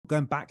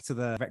going back to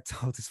the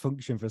erectile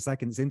dysfunction for a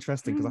second, it's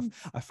interesting because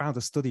I found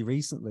a study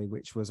recently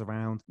which was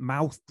around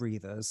mouth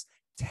breathers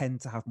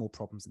tend to have more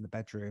problems in the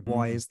bedroom.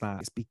 Why is that?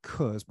 It's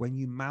because when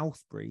you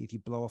mouth breathe, you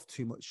blow off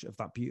too much of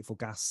that beautiful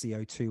gas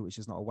CO2, which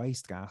is not a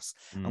waste gas.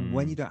 And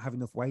when you don't have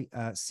enough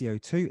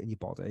CO2 in your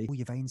body, all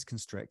your veins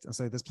constrict. And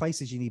so there's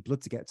places you need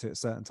blood to get to at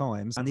certain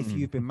times. And if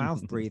you've been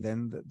mouth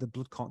breathing, the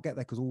blood can't get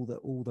there because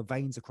all the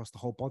veins across the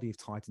whole body have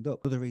tightened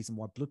up. Another reason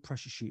why blood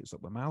pressure shoots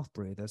up with mouth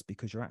breathers,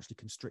 because you're actually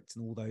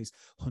constricting all those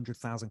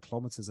 100,000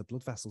 kilometers of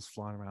blood vessels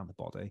flying around the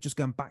body. Just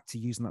going back to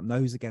using that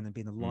nose again and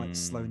being a light,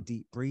 slow and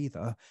deep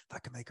breather,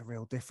 that can make a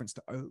real difference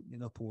to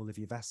opening up all of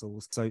your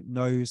vessels. So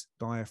nose,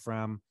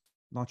 diaphragm,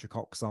 nitric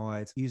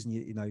oxide, using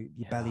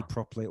your belly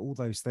properly, all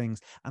those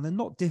things. And they're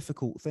not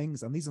difficult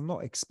things, and these are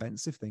not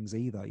expensive things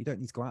either. You don't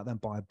need to go out there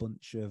and buy a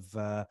bunch of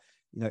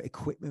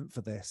equipment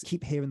for this.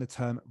 Keep hearing the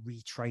term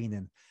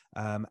retraining,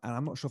 and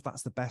I'm not sure if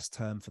that's the best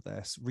term for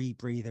this.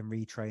 Rebreathing,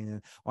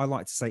 retraining. I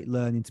like to say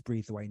learning to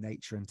breathe the way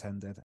nature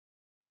intended.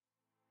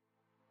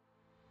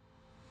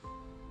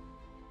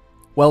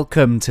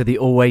 Welcome to the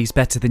Always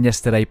Better Than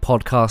Yesterday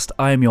podcast.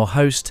 I am your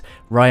host,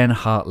 Ryan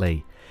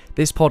Hartley.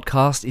 This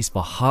podcast is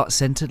for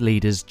heart-centered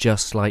leaders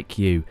just like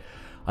you.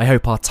 I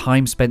hope our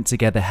time spent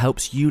together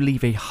helps you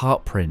leave a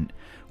heartprint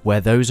where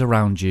those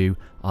around you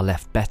are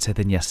left better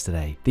than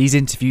yesterday. These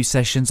interview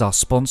sessions are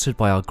sponsored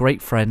by our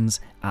great friends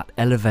at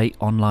Elevate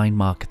Online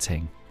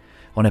Marketing.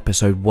 On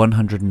episode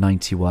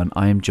 191,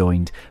 I am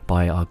joined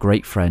by our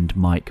great friend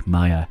Mike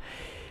Meyer.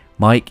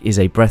 Mike is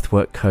a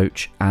breathwork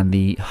coach and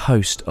the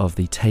host of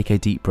the Take a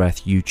Deep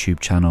Breath YouTube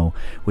channel,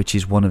 which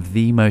is one of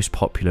the most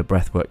popular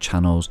breathwork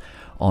channels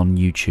on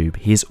YouTube.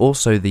 He is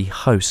also the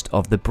host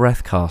of the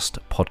Breathcast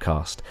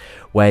podcast,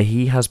 where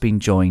he has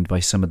been joined by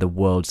some of the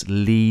world's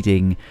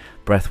leading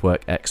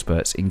breathwork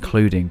experts,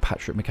 including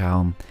Patrick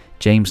McCallum,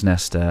 James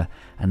Nestor,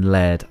 and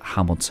Laird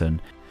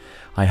Hamilton.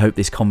 I hope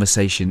this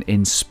conversation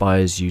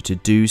inspires you to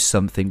do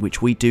something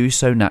which we do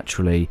so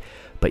naturally,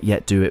 but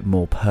yet do it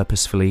more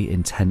purposefully,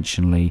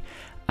 intentionally,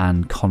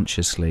 and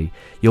consciously.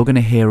 You're going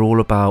to hear all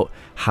about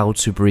how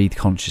to breathe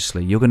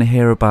consciously. You're going to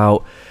hear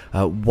about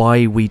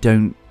why we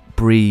don't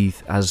breathe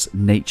as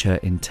nature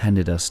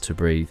intended us to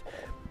breathe.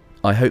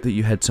 I hope that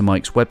you head to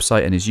Mike's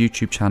website and his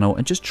YouTube channel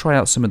and just try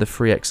out some of the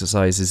free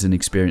exercises and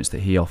experience that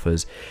he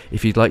offers.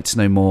 If you'd like to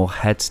know more,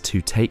 head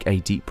to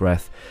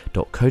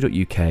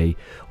takeadeepbreath.co.uk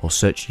or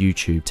search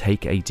YouTube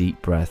Take a Deep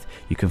Breath.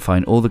 You can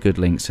find all the good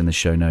links in the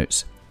show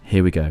notes.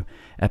 Here we go.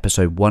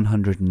 Episode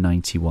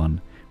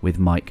 191 with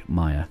Mike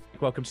Meyer.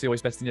 Welcome to the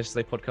Always Better Than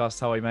Yesterday podcast.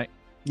 How are you, mate?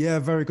 Yeah,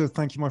 very good.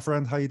 Thank you, my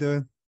friend. How you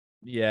doing?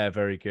 Yeah,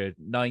 very good.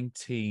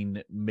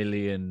 19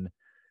 million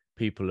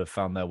people have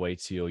found their way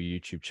to your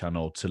YouTube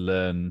channel to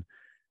learn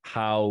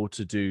how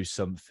to do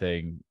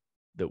something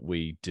that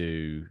we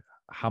do.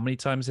 How many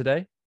times a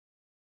day?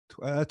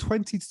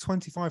 20 to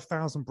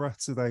 25,000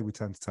 breaths a day we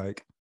tend to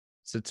take.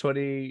 So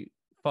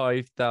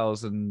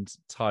 25,000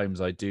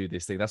 times I do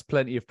this thing. That's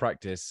plenty of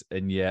practice,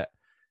 and yet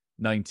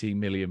 19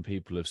 million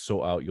people have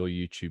sought out your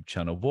YouTube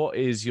channel. What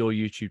is your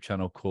YouTube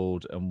channel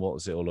called, and what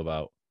is it all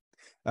about?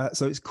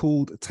 So it's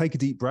called Take a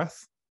Deep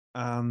Breath,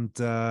 and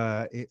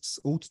it's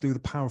all to do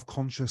with the power of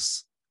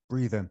conscious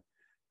breathing.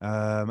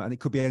 And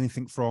it could be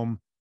anything from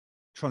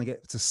trying to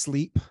get to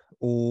sleep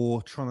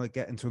or trying to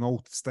get into an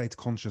altered state of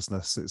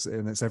consciousness.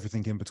 It's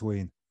everything in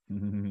between.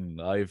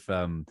 I've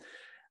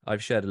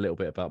shared a little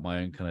bit about my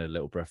own kind of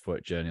little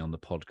breathwork journey on the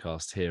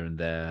podcast here and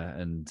there,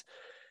 and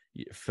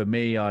for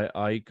me,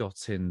 I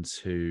got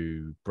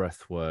into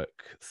breathwork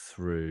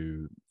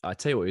through, I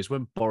tell you what, it was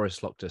when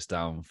Boris locked us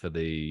down for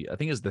I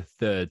think it was the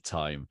third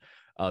time.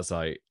 I was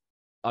like,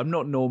 I'm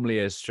not normally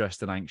a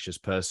stressed and anxious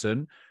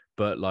person,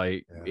 but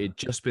it'd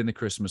just been the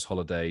Christmas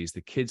holidays.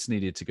 The kids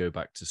needed to go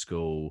back to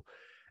school,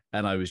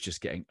 and I was just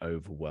getting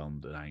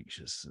overwhelmed and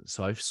anxious.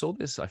 So I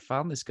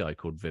found this guy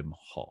called Wim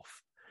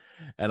Hof,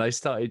 and I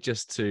started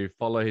just to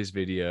follow his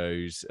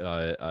videos.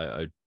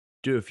 I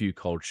do a few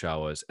cold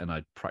showers, and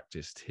I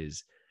practiced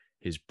his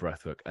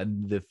breathwork,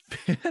 and the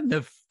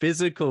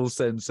physical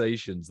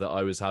sensations that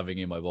I was having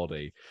in my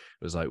body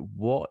was like,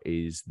 what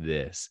is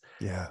this?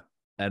 Yeah.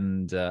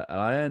 And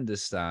I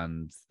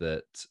understand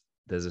that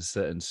there's a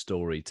certain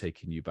story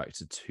taking you back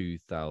to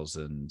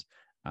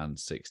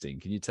 2016.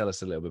 Can you tell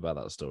us a little bit about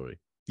that story?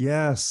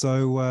 Yeah.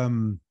 So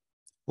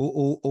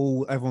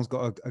everyone's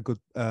got a good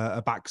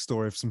a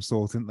backstory of some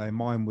sort, isn't they?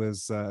 Mine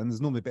was, and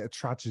there's normally a bit of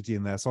tragedy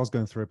in there. So I was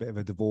going through a bit of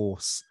a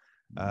divorce.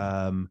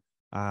 And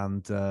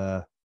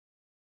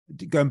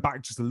going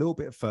back just a little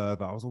bit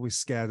further, I was always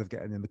scared of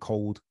getting in the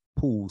cold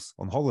pools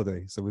on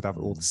holiday. So we'd have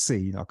it all the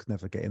sea. I could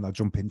never get in. I'd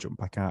jump in, jump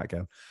back out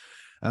again.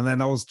 And then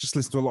I was just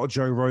listening to a lot of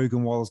Joe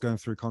Rogan while I was going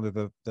through kind of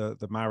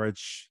the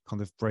marriage kind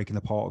of breaking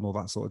apart and all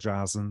that sort of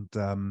jazz. And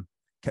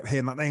kept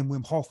hearing that name,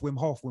 Wim Hof, Wim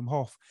Hof, Wim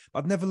Hof. But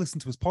I'd never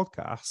listened to his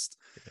podcast.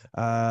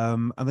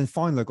 And then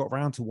finally I got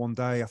around to one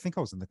day, I think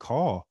I was in the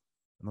car,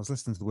 and I was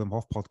listening to the Wim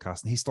Hof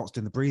podcast, and he starts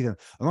doing the breathing,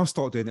 and I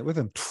started doing it with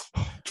him.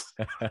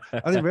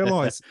 I didn't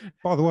realize,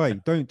 by the way,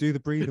 don't do the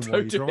breathing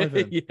while you're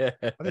driving. Yeah.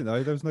 I didn't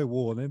know, there was no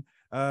warning.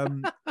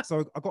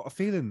 So I got a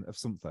feeling of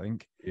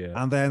something, Yeah.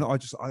 and then I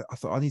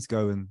thought I need to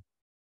go and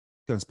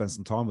spend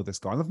some time with this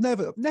guy. And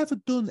I've never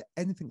done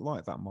anything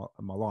like that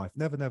in my life.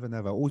 Never.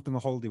 Always been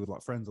on holiday with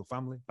like friends or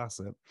family. That's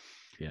it.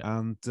 Yeah.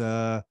 And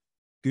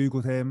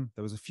Googled him.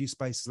 There was a few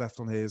spaces left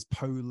on his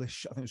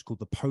Polish, I think it was called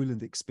the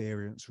Poland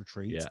Experience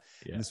Retreat. Yeah.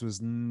 And this was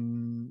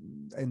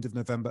end of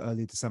November,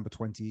 early December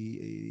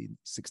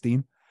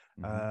 2016.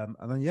 And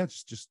then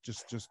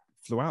just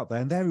flew out there,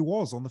 and there he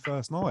was on the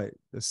first night.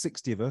 There's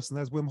 60 of us, and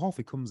there's Wim Hof.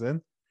 He comes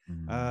in,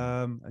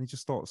 and he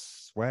just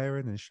starts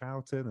swearing and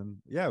shouting, and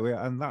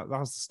and that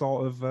was the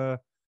start of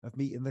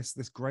meeting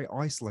this great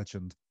ice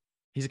legend.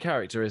 He's a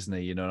character, isn't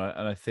he? And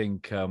I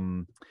think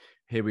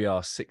here we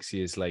are 6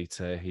 years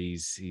later.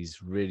 He's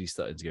really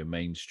starting to go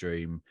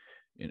mainstream.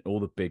 All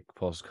the big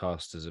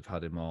podcasters have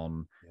had him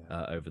on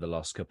over the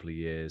last couple of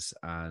years,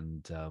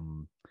 and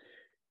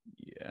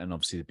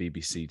obviously the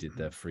BBC did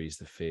their Freeze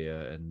the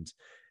Fear. And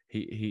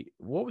he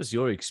what was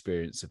your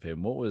experience of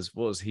him? What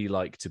was he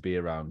like to be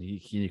around?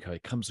 He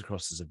comes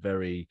across as a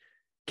very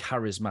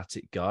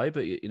charismatic guy,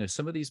 but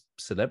some of these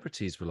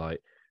celebrities were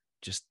like,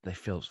 just they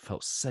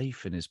felt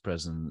safe in his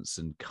presence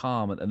and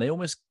calm, and they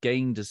almost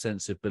gained a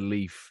sense of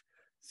belief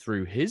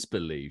through his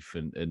belief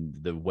and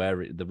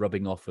the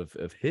rubbing off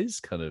of his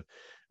kind of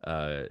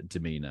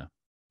demeanor.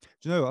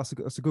 Do you know,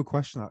 that's a good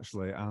question,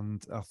 actually,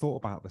 and I thought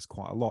about this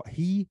quite a lot.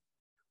 He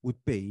would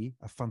be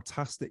a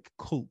fantastic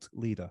cult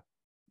leader.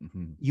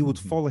 You would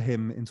follow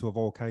him into a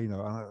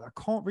volcano, and I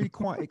can't really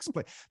quite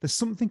explain. There's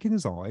something in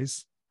his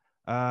eyes.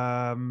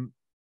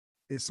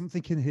 It's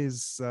something in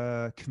his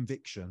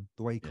conviction,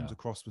 the way he comes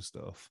across with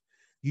stuff.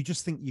 You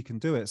just think you can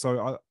do it.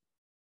 So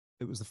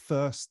it was the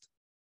first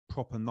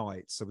proper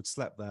night. So we'd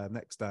slept there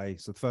next day.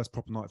 So the first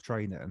proper night of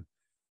training,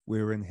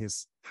 we were in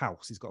his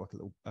house. He's got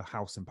like a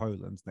house in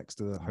Poland next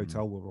to the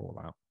hotel where we're all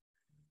at.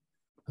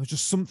 There was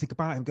just something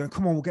about him going,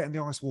 come on, we'll get in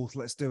the ice water.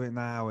 Let's do it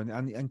now.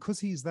 And because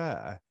he's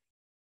there,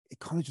 it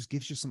kind of just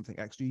gives you something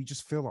extra. You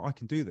just feel like I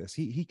can do this.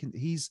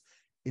 He's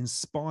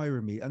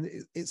inspiring me, and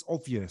it's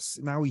obvious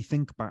now. We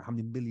think about how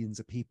many millions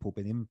of people have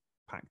been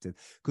impacted,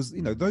 because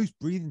those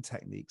breathing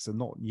techniques are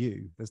not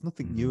new. There's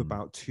nothing new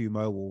about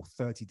Tumo or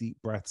 30 deep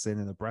breaths in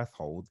and a breath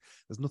hold.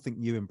 There's nothing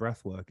new in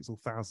breath work. It's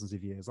all thousands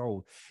of years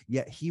old,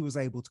 yet he was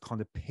able to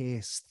kind of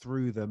pierce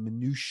through the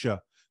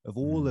minutia of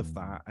all of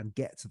that and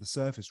get to the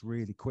surface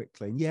really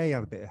quickly. And he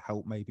had a bit of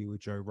help maybe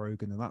with Joe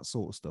Rogan and that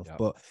sort of stuff,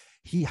 but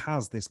he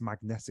has this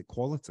magnetic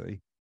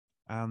quality.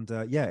 And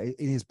in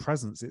his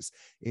presence,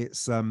 it's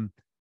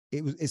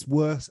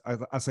worth,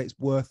 I say it's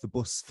worth the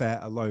bus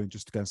fare alone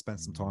just to go and spend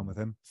some time with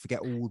him.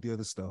 Forget all the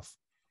other stuff.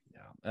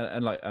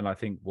 And I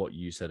think what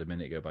you said a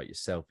minute ago about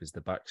yourself is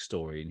the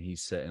backstory, and he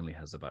certainly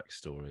has a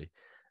backstory,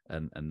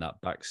 and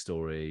that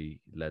backstory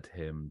led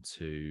him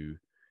to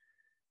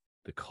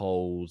the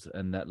cold,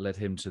 and that led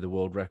him to the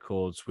world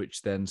records,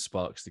 which then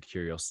sparks the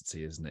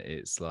curiosity, isn't it?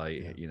 It's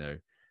like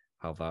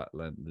how that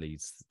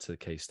leads to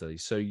case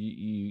studies. So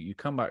you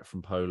come back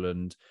from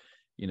Poland.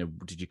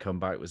 Did you come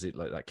back? Was it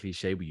like that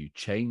cliche? Were you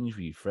changed?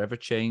 Were you forever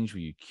changed? Were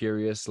you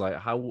curious? Like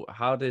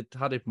how did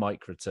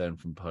Mike return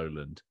from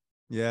Poland?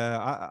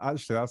 Yeah,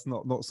 actually, that's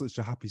not such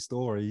a happy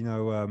story.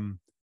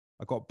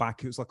 I got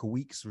back. It was like a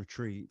week's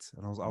retreat,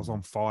 and I was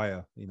on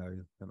fire. It's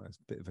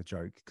a bit of a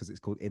joke because it's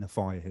called Inner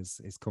Fire,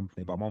 his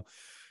company. But I'm on.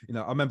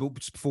 I remember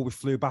just before we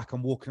flew back,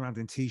 I'm walking around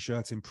in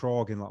t-shirt in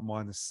Prague in like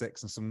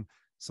 -6, and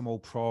some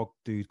old Prague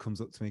dude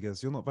comes up to me and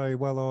goes, "You're not very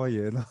well, are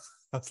you?" And I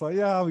was like,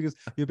 "Yeah," because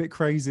you're a bit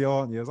crazy,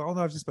 aren't you? I was like, "Oh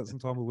no, I've just spent some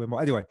time with Wim."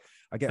 Anyway,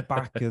 I get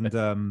back and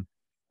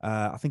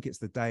I think it's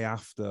the day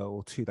after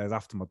or 2 days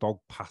after my dog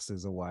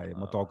passes away.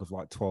 My dog of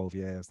like 12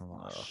 years. And I'm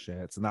like, oh,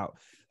 shit. And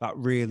that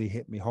really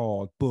hit me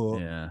hard.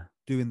 But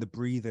doing the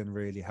breathing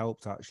really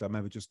helped, actually. I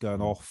remember just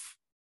going off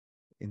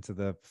into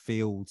the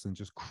fields and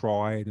just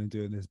crying and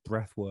doing this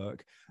breath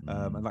work.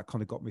 And that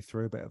kind of got me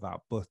through a bit of that.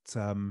 But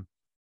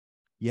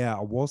I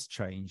was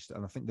changed.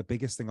 And I think the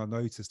biggest thing I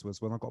noticed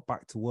was when I got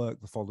back to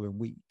work the following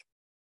week,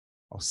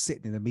 I was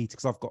sitting in a meeting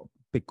because I've got a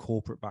big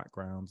corporate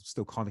background,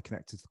 still kind of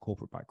connected to the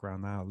corporate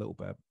background now a little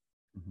bit.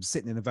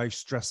 Sitting in a very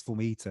stressful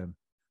meeting,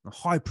 I'm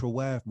hyper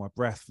aware of my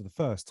breath for the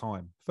first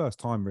time.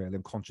 Really,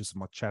 I'm conscious of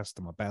my chest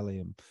and my belly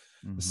and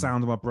the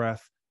sound of my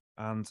breath.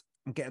 And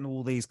I'm getting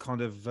all these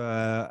kind of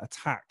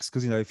attacks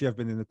because, if you have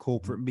been in a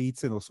corporate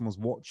meeting or someone's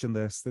watching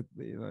this,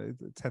 they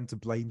tend to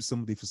blame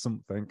somebody for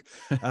something.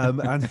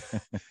 And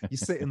you're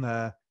sitting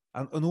there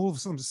and all of a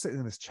sudden I'm just sitting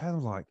in this chair and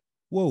I'm like,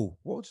 whoa,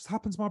 what just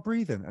happened to my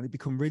breathing? And it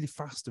become really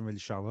fast and really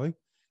shallow.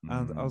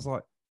 And I was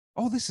like,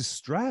 oh, this is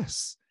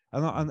stress.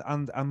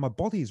 And my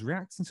body is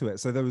reacting to it.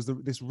 So there was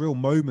this real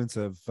moment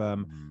of,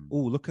 oh,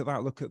 look at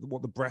that. Look at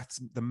what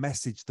the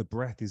message the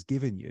breath is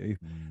giving you.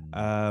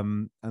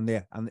 And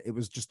it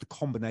was just a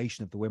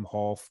combination of the Wim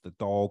Hof, the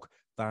dog,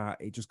 that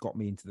it just got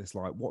me into this,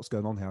 like, what's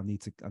going on here?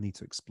 I need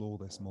to explore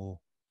this more.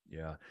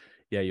 Yeah,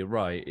 you're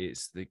right.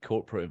 It's the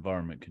corporate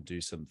environment can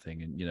do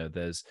something. And,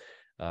 there's,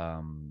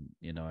 I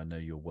know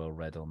you're well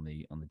read on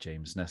the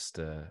James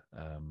Nestor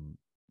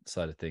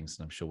side of things,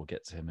 and I'm sure we'll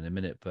get to him in a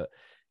minute, but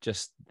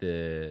just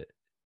the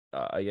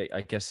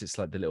I guess it's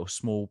like the little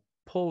small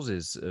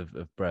pauses of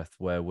breath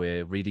where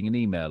we're reading an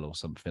email or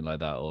something like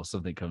that, or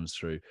something comes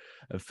through.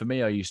 And for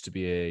me, I used to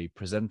be a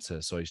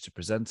presenter, so I used to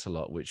present a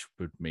lot, which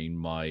would mean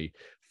my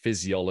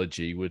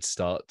physiology would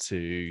start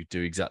to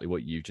do exactly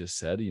what you just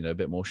said, a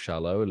bit more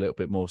shallow, a little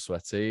bit more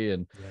sweaty,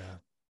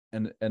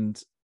 Yeah.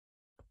 and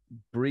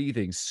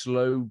breathing,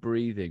 slow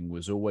breathing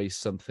was always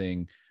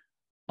something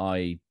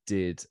I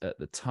did at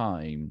the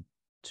time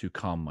to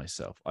calm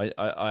myself.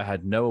 I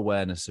had no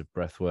awareness of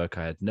breath work.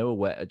 I had no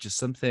just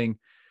something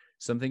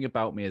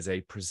about me as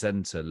a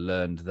presenter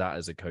learned that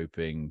as a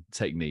coping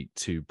technique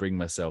to bring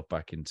myself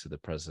back into the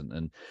present.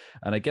 And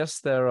I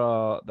guess there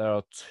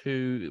are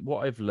two.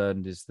 What I've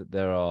learned is that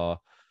there are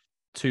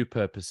two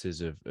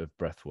purposes of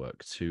breath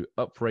work: to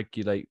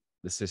upregulate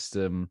the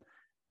system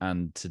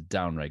and to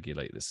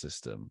downregulate the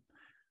system.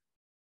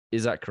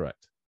 Is that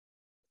correct?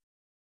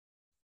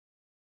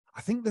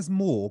 I think there's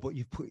more, but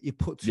you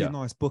put two Yeah.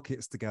 nice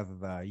buckets together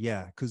there.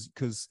 Yeah,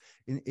 because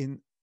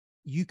in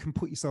you can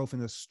put yourself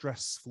in a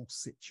stressful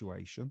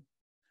situation,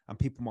 and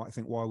people might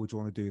think, why would you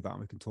want to do that? And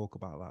we can talk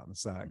about that in a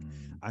sec.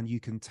 And you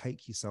can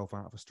take yourself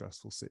out of a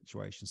stressful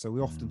situation. So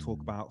we often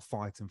talk about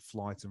fight and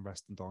flight and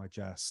rest and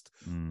digest,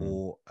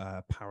 or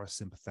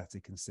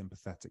parasympathetic and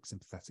sympathetic,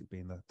 sympathetic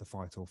being the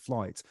fight or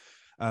flight.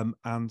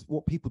 And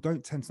what people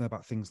don't tend to know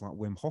about things like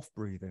Wim Hof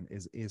breathing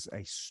is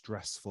a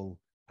stressful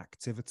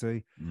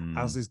activity,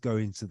 as is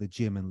going to the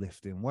gym and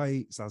lifting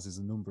weights, as is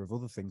a number of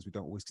other things we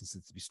don't always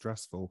consider to be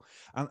stressful.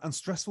 And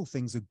stressful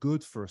things are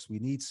good for us. We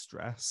need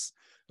stress.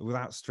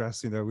 Without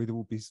stress, we'd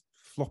all be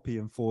floppy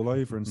and fall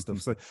over and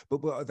stuff. So,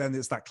 but then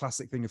it's that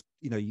classic thing of,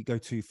 you go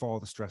too far,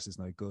 the stress is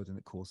no good and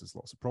it causes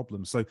lots of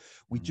problems. So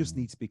we just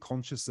need to be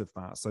conscious of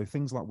that. So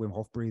things like Wim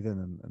Hof breathing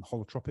and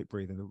holotropic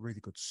breathing are really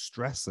good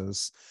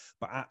stressors,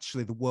 but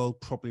actually the world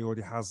probably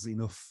already has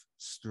enough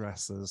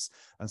stressors.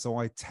 And so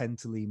I tend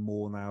to lean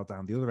more now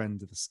down the other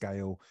end of the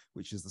scale,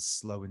 which is the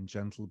slow and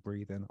gentle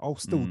breathing. I'll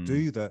still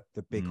do the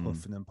big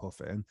huffing and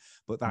puffing,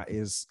 but that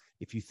is,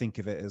 if you think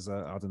of it as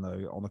I don't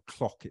know, on a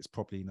clock, it's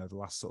probably, the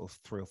last sort of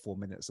 3 or 4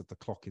 minutes of the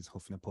clock is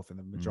huffing and puffing.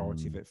 The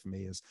majority of it for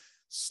me is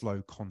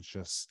slow,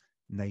 conscious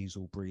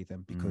nasal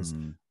breathing, because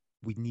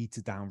we need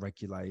to down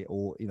regulate,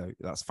 or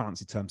that's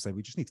fancy term to say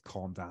we just need to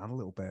calm down a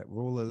little bit.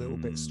 We're all a little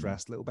bit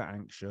stressed, a little bit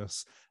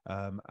anxious,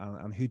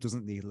 and who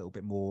doesn't need a little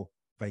bit more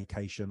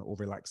vacation or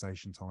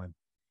relaxation time?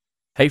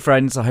 Hey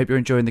friends, I hope you're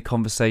enjoying the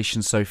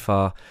conversation so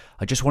far.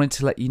 I just wanted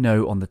to let you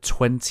know on the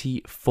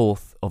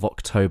 24th of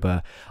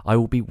October, I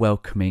will be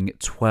welcoming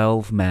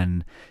 12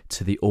 men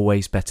to the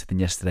Always Better Than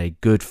Yesterday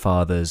Good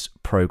Fathers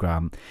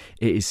program.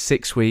 It is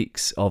 6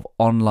 weeks of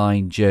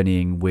online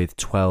journeying with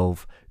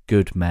 12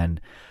 good men.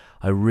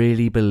 I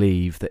really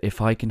believe that if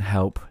I can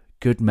help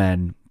good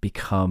men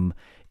become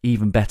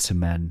even better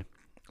men,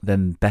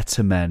 then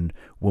better men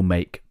will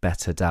make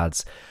better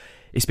dads.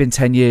 It's been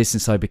 10 years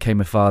since I became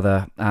a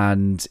father,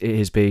 and it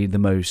has been the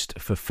most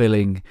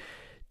fulfilling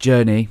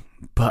journey,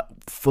 but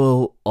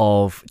full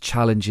of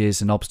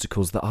challenges and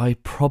obstacles that I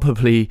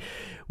probably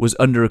was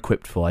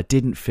under-equipped for. I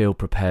didn't feel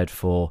prepared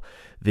for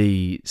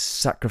the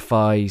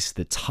sacrifice,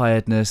 the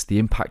tiredness, the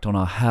impact on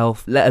our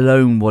health, let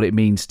alone what it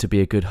means to be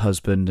a good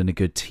husband and a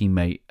good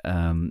teammate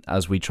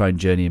as we try and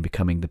journey in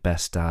becoming the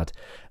best dad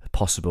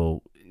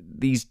possible.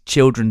 These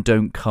children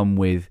don't come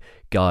with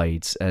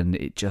guides, and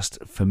it just,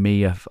 for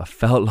me, I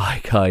felt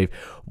like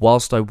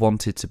whilst I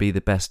wanted to be the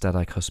best dad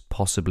I could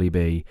possibly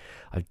be,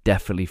 I've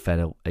definitely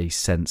felt a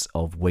sense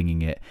of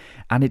winging it.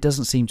 And it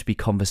doesn't seem to be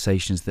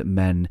conversations that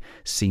men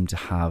seem to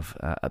have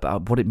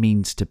about what it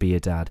means to be a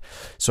dad.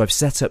 So I've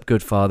set up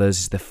Good Fathers.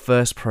 It's the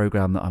first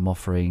program that I'm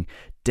offering,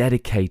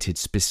 dedicated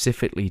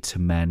specifically to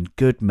men,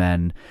 good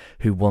men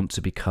who want to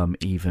become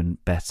even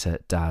better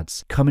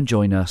dads. Come and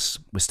join us.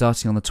 We're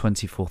starting on the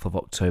 24th of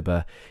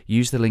October.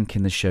 Use the link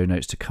in the show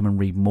notes to come and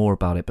read more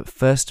about it. But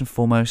first and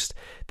foremost,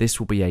 this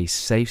will be a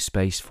safe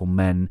space for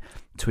men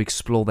to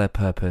explore their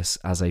purpose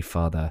as a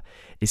father.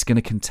 It's going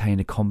to contain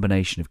a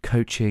combination of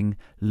coaching,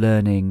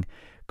 learning,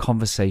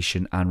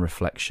 conversation and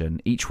reflection.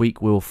 Each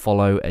week we'll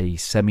follow a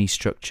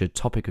semi-structured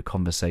topic of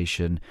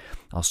conversation.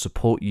 I'll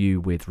support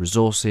you with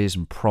resources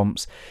and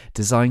prompts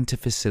designed to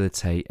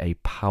facilitate a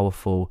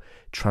powerful,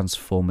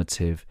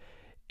 transformative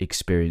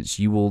experience.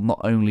 You will not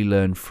only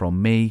learn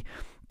from me,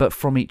 but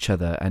from each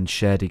other and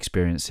shared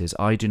experiences.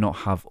 I do not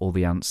have all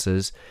the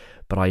answers,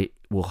 but I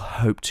will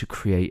hope to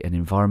create an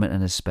environment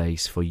and a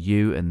space for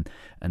you and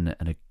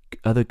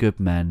other good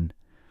men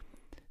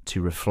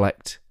to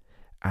reflect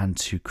and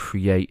to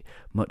create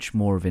much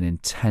more of an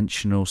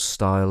intentional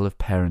style of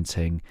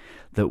parenting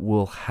that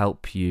will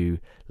help you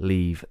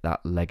leave that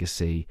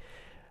legacy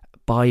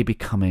by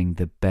becoming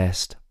the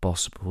best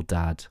possible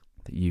dad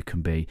that you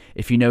can be.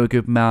 If you know a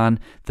good man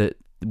that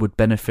would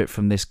benefit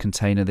from this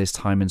container, this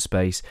time and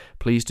space,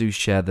 please do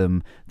share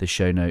them, the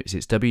show notes.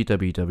 It's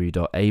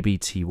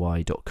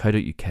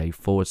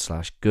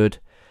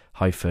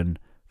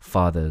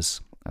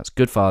www.abty.co.uk/good-fathers. That's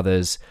Good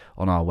Fathers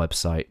on our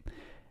website.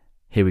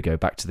 Here we go,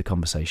 back to the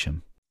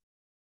conversation.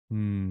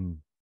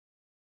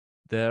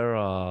 There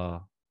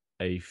are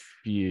a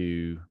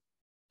few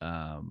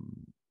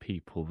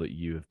people that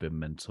you have been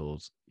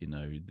mentored,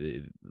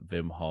 the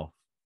Wim Hof,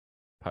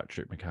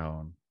 Patrick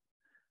McKeown,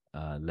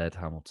 Led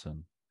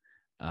Hamilton,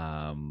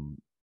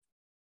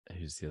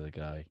 who's the other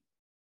guy?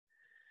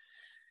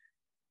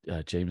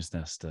 James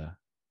Nestor.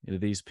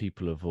 These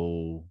people have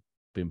all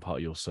been part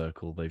of your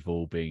circle. They've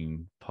all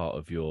been part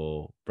of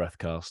your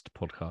Breathcast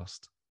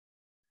podcast.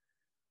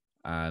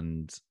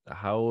 And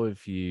how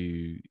have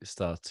you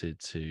started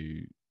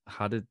to?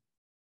 How did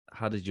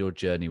your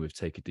journey with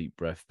Take a Deep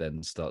Breath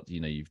then start?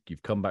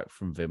 You've come back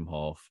from Wim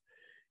Hof.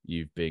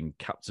 You've been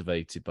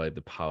captivated by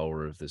the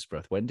power of this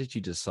breath. When did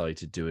you decide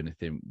to do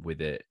anything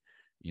with it?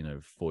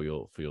 For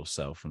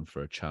yourself and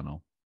for a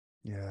channel.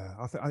 Yeah,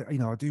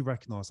 I do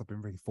recognize I've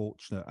been really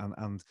fortunate,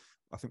 and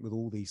I think with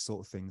all these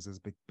sort of things, there's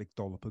a big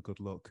dollop of good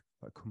luck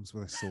that comes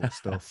with this sort of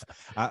stuff,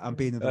 and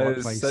being in the right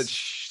place.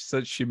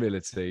 Such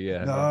humility,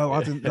 yeah. No,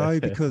 I didn't know,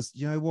 because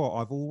you know what?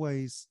 I've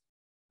always,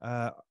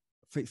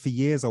 for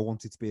years, I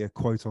wanted to be a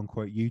quote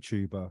unquote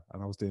YouTuber,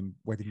 and I was doing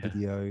wedding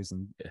videos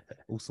and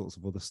all sorts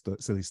of other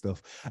silly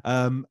stuff,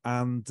 and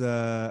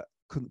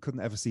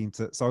couldn't ever seem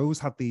to. So I always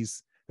had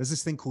these. There's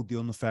this thing called The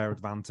Unfair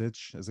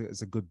Advantage.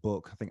 It's a good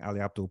book. I think Ali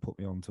Abdul put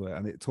me onto it,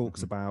 and it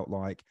talks about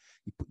like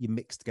you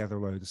mix together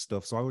a load of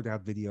stuff. So I already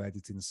had video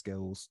editing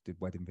skills, did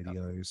wedding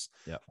videos,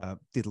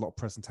 did a lot of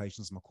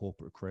presentations in my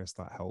corporate career,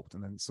 so that helped.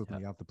 And then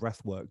suddenly add the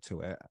breath work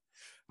to it,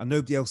 and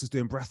nobody else is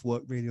doing breath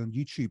work really on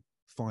YouTube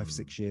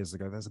 5-6 years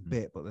ago. There's a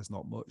bit, but there's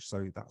not much.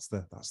 So that's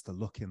the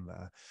look in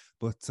there.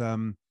 But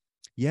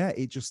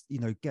it just,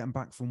 getting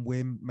back from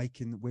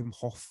making Wim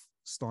Hof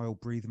style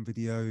breathing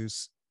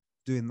videos,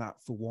 doing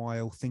that for a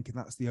while, thinking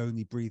that's the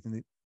only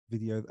breathing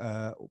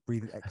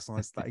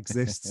exercise that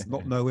exists,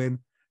 not knowing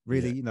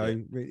really,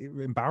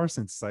 really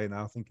embarrassing to say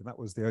now, thinking that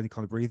was the only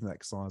kind of breathing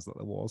exercise that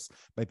there was,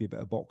 maybe a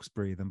bit of box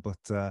breathing,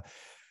 but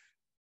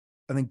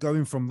and then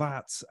going from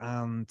that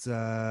and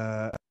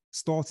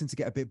starting to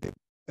get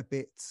a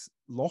bit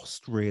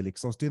lost really,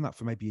 because I was doing that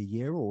for maybe a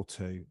year or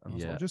two, and I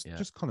was like,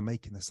 just kind of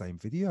making the same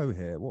video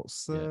here.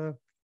 What's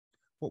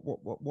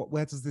what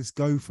where does this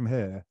go from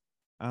here?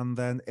 And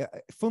then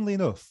funnily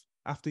enough,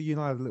 after you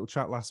and I had a little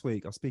chat last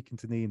week, I was speaking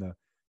to Nina,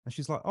 and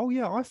she's like, "Oh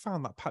yeah, I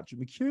found that Patrick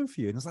McKeown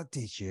for you." And I was like,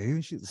 "Did you?"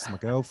 And she's my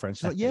girlfriend.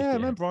 She's like, "Yeah, I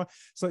remember."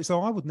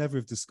 So I would never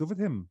have discovered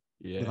him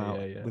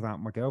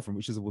without my girlfriend,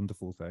 which is a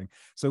wonderful thing.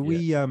 So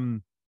we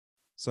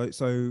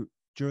so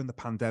during the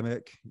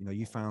pandemic,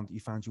 you found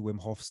your Wim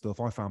Hof stuff.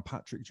 I found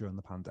Patrick during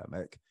the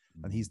pandemic,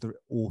 and he's the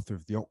author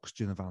of The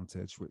Oxygen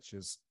Advantage, which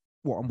is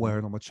what I'm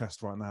wearing on my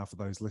chest right now for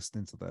those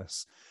listening to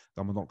this.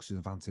 I'm an Oxygen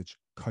Advantage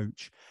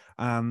coach,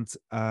 and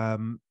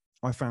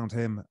I found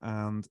him,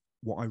 and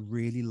what I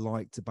really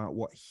liked about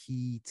what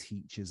he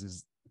teaches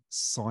is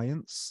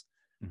science,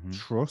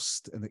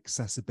 trust, and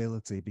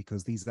accessibility,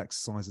 because these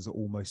exercises are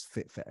almost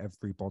fit for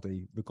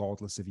everybody,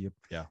 regardless of your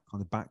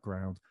kind of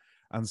background.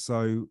 And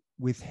so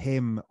with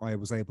him, I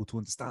was able to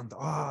understand,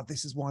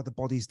 this is why the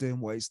body's doing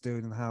what it's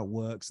doing and how it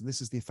works. And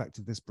this is the effect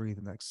of this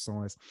breathing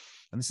exercise.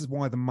 And this is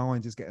why the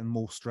mind is getting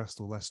more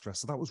stressed or less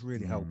stressed. So that was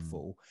really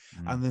helpful.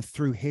 And then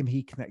through him,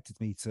 he connected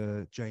me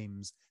to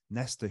James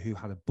Nestor, who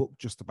had a book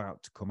just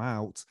about to come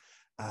out.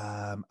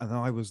 And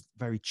I was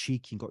very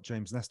cheeky and got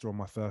James Nestor on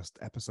my first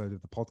episode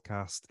of the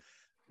podcast,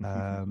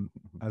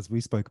 as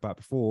we spoke about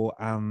before.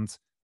 And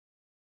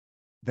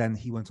then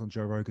he went on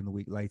Joe Rogan the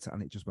week later,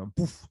 and it just went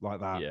poof like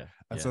that.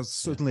 So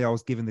suddenly I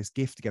was given this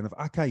gift again of,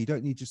 okay, you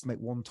don't need just to make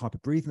one type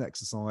of breathing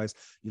exercise.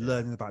 You're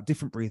learning about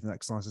different breathing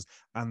exercises,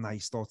 and now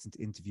you're starting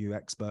to interview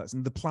experts.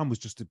 And the plan was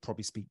just to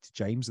probably speak to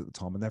James at the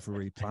time. I never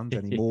really planned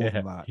any more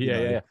than that.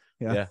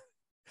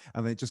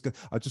 And then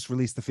I just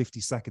released the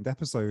 52nd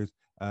episode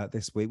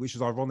this week, which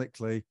is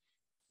ironically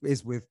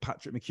is with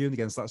Patrick McKeown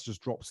again. So that's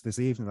just dropped this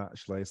evening,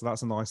 actually. So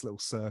that's a nice little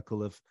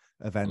circle of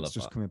events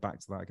just coming back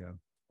to that again.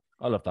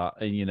 I love that.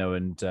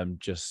 And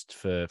just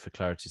for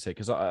clarity's sake,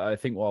 because I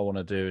think what I want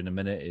to do in a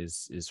minute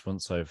is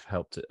once I've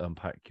helped to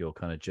unpack your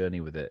kind of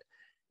journey with it,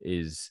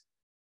 is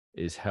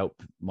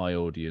help my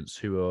audience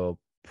who are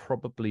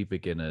probably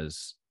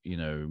beginners,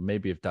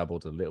 maybe have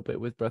dabbled a little bit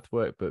with breath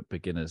work, but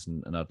beginners,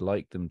 and I'd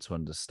like them to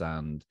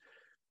understand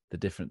the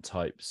different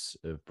types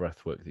of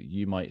breath work that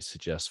you might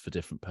suggest for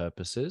different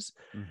purposes.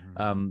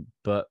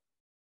 But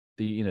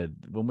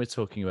when we're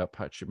talking about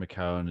Patrick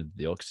McKeown and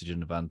The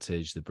Oxygen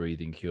Advantage, The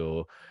Breathing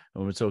Cure,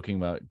 and we're talking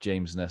about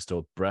James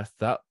Nestor breath,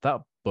 that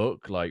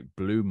book like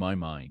blew my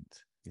mind.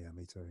 Yeah,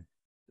 me too.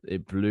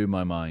 It blew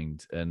my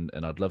mind, and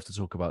I'd love to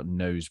talk about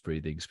nose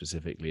breathing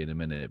specifically in a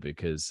minute,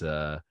 because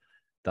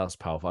that's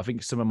powerful. I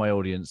think some of my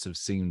audience have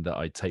seen that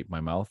I tape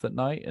my mouth at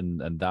night,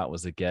 and that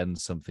was again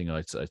something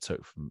I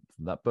took from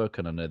that book,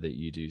 and I know that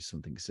you do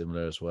something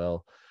similar as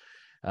well.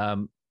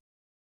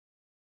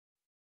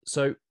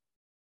 So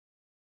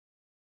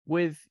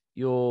with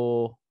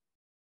your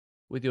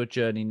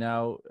journey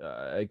now,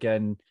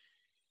 again,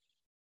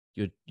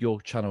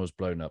 your channel has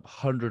blown up,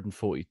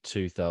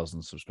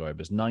 142,000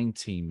 subscribers,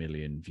 19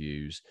 million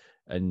views,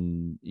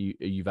 and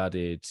you've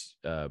added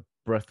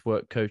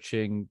breathwork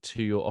coaching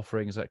to your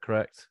offering. Is that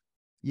correct?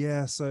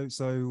 Yeah. So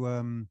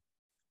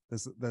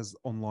there's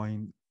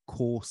online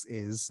course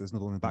is, there's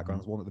another one in the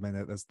background, there's one at the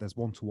minute, there's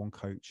one-to-one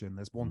coaching,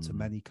 there's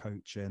one-to-many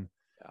coaching.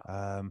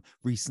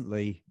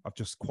 Recently I've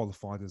just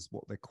qualified as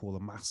what they call a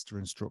master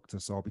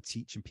instructor, so I'll be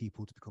teaching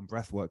people to become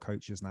breathwork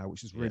coaches now,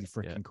 which is really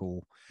freaking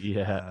cool.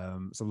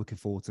 So looking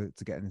forward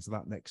to getting into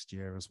that next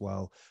year as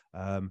well.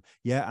 And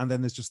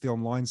then there's just the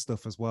online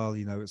stuff as well,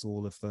 you know, it's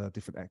all of the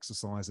different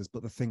exercises,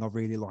 but the thing I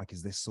really like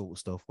is this sort of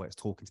stuff where it's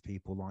talking to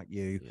people like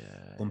you,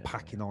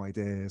 unpacking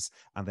ideas,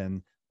 and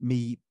then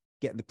me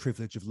getting the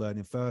privilege of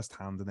learning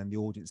firsthand, and then the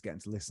audience getting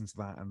to listen to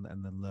that and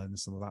then learning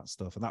some of that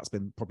stuff. And that's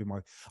been probably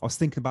I was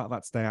thinking about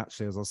that today,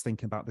 actually, as I was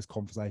thinking about this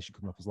conversation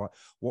coming up. I was like,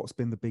 what's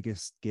been the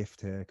biggest gift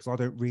here? Because I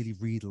don't really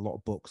read a lot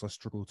of books. I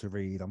struggle to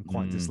read. I'm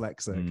quite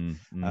dyslexic.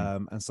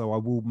 And so I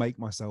will make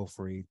myself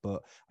read,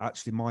 but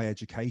actually my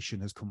education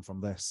has come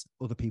from this,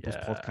 other people's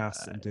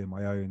podcasts, and doing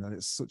my own. And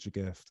it's such a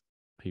gift.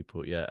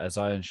 People, as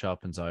iron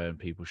sharpens iron,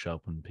 people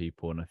sharpen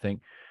people. And I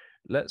think,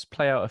 let's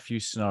play out a few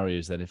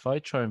scenarios then. If I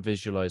try and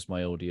visualize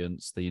my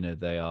audience,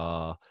 they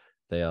are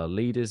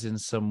leaders in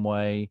some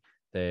way,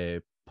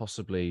 they're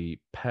possibly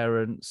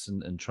parents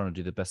and trying to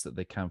do the best that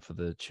they can for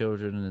the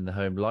children in the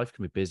home. Life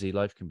can be busy,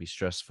 life can be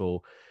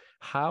stressful.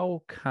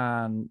 How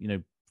can,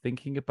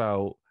 thinking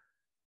about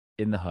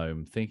in the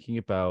home, thinking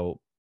about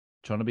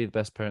trying to be the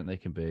best parent they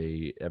can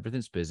be,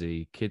 everything's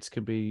busy, kids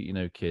can be,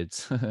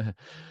 kids.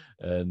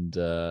 And,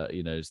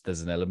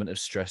 there's an element of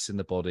stress in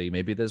the body.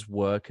 Maybe there's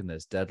work and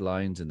there's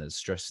deadlines and there's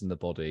stress in the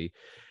body.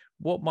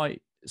 What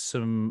might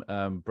some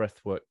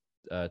breathwork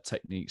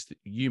techniques that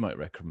you might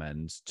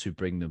recommend to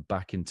bring them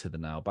back into the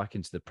now, back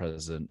into the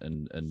present,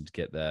 and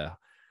get their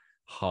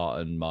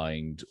heart and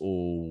mind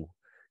all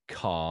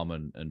calm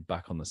and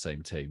back on the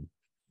same team?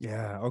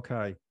 Yeah,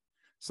 okay.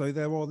 So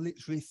there are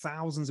literally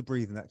thousands of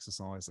breathing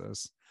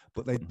exercises,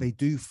 but they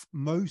do,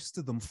 most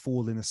of them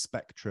fall in a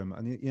spectrum.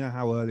 And you know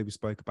how earlier we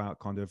spoke about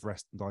kind of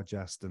rest and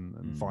digest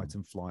and fight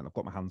and flight. And I've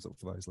got my hands up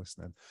for those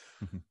listening.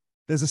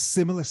 There's a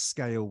similar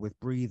scale with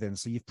breathing.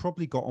 So you've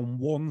probably got on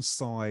one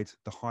side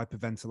the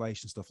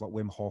hyperventilation stuff like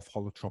Wim Hof,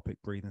 holotropic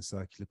breathing,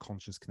 circular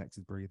conscious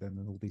connected breathing,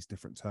 and all these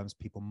different terms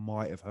people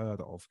might have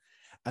heard of.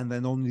 And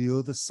then on the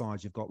other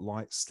side, you've got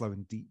light, slow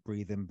and deep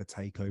breathing,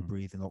 Buteyko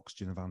breathing,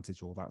 oxygen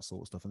advantage, all that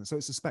sort of stuff. And so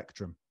it's a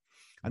spectrum.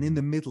 And in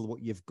the middle,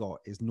 what you've got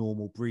is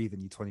normal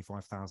breathing, your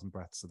 25,000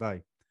 breaths a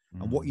day.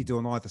 And what you do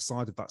on either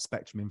side of that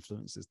spectrum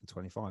influences the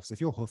 25. So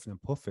if you're huffing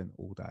and puffing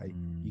all day,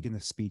 you're going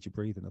to speed your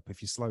breathing up.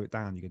 If you slow it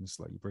down, you're going to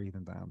slow your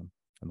breathing down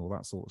and all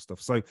that sort of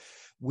stuff. So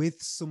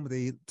with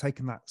somebody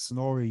taking that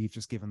scenario you've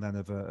just given then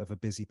of a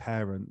busy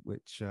parent,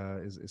 which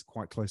is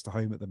quite close to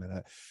home at the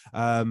minute,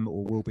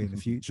 or will be in the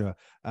future,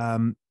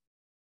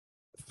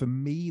 for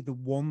me, the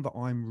one that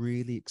I'm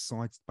really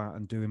excited about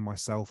and doing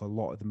myself a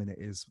lot at the minute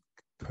is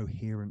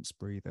coherence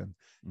breathing.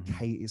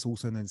 It's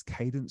also known as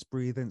cadence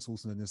breathing. It's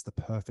also known as the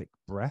perfect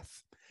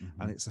breath.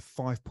 And it's a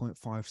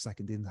 5.5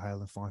 second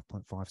inhale and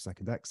 5.5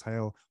 second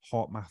exhale.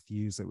 HeartMath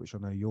use it, which I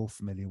know you're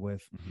familiar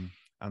with.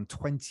 And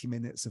 20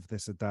 minutes of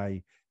this a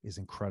day is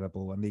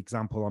incredible. And the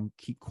example I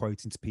keep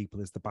quoting to people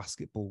is the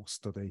basketball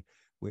study,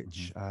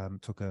 which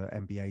took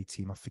an NBA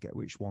team, I forget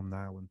which one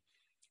now, and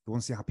they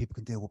want to see how people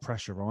can deal with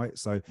pressure, right?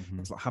 So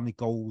it's like how many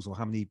goals or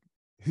how many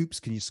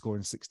hoops can you score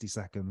in 60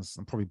 seconds?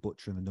 I'm probably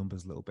butchering the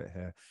numbers a little bit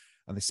here.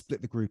 And they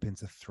split the group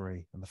into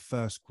 3. And the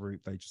first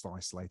group, they just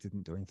isolated,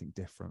 didn't do anything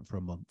different for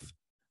a month.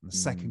 And the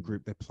second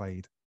group, they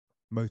played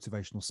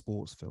motivational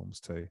sports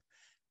films too.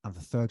 And the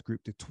third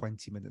group did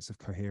 20 minutes of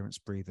coherence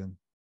breathing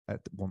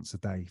once a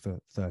day for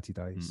 30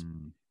 days.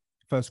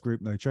 First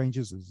group, no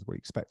changes, as we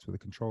expect with a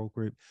control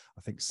group.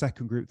 I think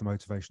second group, the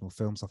motivational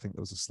films, I think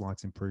there was a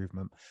slight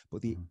improvement.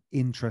 But the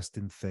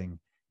interesting thing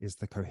is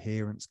the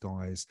coherence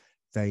guys,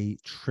 they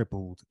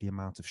tripled the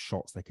amount of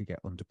shots they could get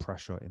under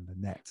pressure in the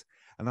net.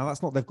 And now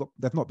that's not,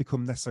 they've not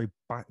become necessarily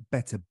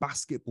better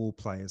basketball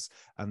players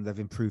and they've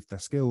improved their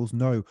skills.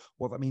 No,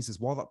 what that means is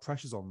while that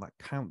pressure's on, that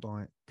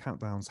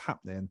countdown's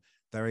happening,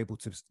 they're able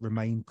to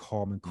remain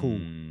calm and cool.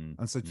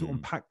 And so to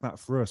unpack that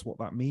for us, what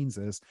that means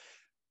is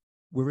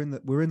we're in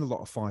a lot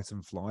of fight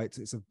and flight.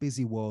 It's a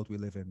busy world we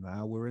live in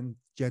now. We're in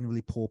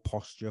generally poor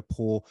posture,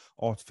 poor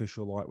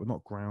artificial light. We're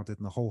not grounded,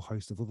 and a whole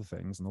host of other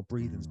things. And our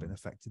breathing's been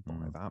affected by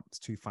that. It's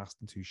too fast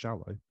and too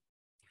shallow.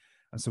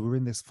 And so we're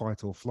in this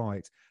fight or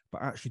flight.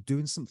 But actually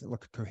doing something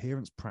like a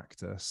coherence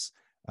practice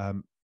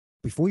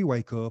before you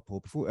wake up, or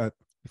before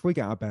you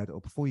get out of bed,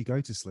 or before you go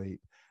to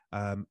sleep,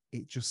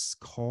 it just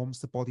calms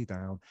the body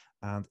down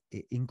and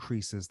it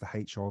increases the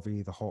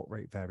HRV, the heart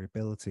rate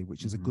variability,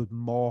 which is a good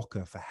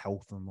marker for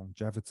health and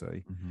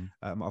longevity.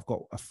 I've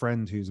got a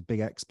friend who's a big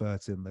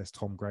expert in this,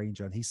 Tom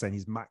Granger, and he's saying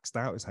he's maxed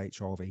out his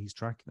HRV. He's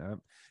tracking it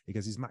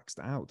because he's maxed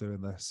out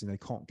doing this.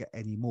 Can't get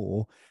any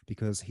more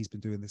because he's been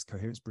doing this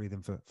coherence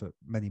breathing for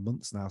many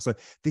months now. So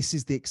this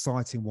is the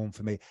exciting one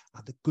for me.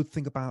 And the good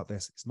thing about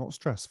this, it's not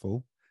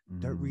stressful.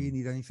 Don't really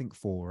need anything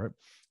for it.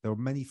 There are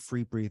many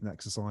free breathing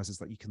exercises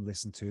that you can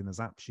listen to, and there's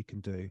apps you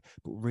can do,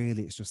 but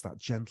really it's just that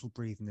gentle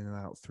breathing in and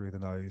out through the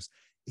nose.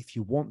 If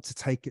you want to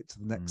take it to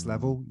the next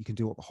level, you can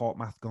do what the heart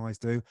math guys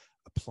do,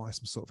 apply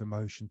some sort of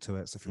emotion to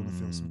it. So if you want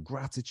to feel some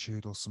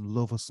gratitude or some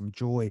love or some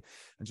joy,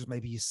 and just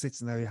maybe you're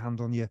sitting there, your hand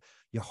on your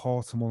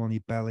heart and one on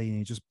your belly, and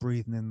you're just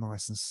breathing in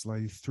nice and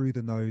slowly through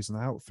the nose and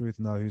out through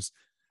the nose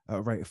at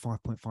a rate of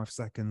 5.5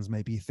 seconds.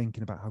 Maybe you're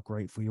thinking about how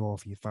grateful you are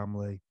for your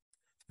family,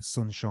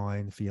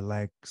 sunshine, for your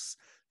legs,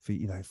 for,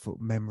 you know, for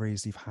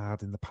memories you've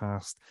had in the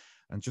past,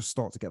 and just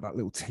start to get that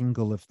little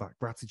tingle of that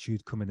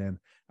gratitude coming in,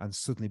 and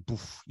suddenly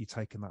poof, you're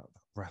taking that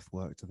breath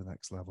work to the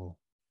next level.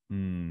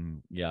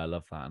 Yeah, I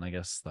love that. And I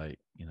guess, like,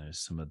 you know,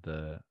 some of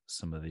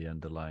the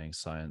underlying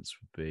science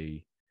would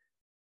be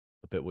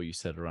a bit what you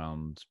said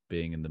around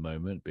being in the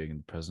moment, being in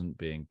the present,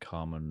 being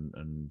calm,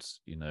 and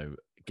you know,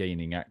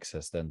 gaining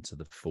access then to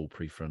the full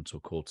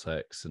prefrontal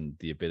cortex and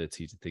the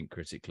ability to think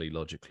critically,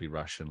 logically,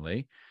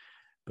 rationally.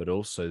 But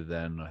also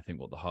then I think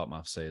what the heart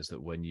math say is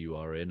that when you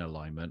are in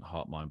alignment,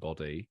 heart, mind,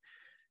 body,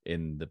 at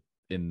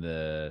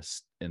the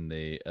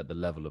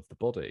level of the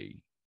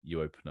body,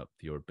 you open up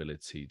your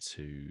ability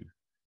to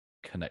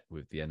connect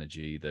with the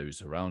energy,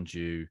 those around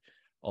you,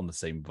 on the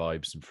same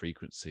vibes and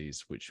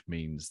frequencies, which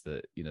means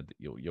that, you know, that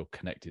you're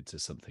connected to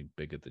something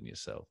bigger than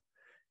yourself.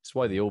 It's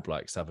why the All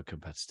Blacks have a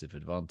competitive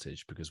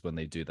advantage, because when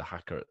they do the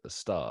haka at the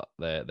start,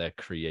 they're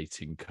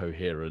creating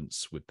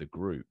coherence with the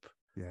group.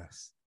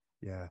 Yes.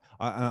 Yeah.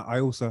 I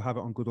also have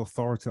it on good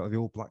authority that the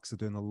All Blacks are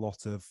doing a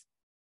lot of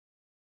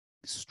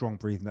strong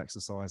breathing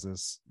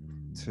exercises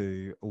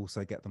to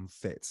also get them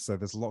fit. So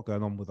there's a lot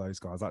going on with those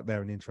guys. Like,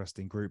 they're an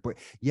interesting group. But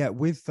yeah,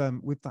 with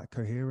that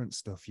coherent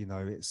stuff, you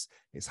know, it's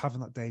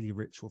having that daily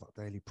ritual, that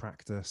daily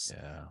practice.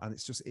 Yeah. And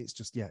it's just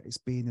it's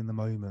being in the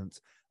moment,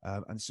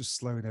 and it's just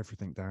slowing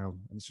everything down,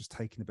 and it's just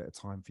taking a bit of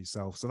time for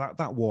yourself. So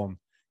that one,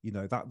 you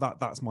know,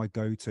 that's my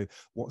go-to.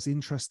 What's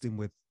interesting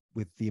with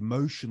the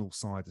emotional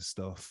side of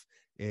stuff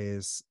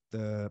is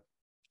I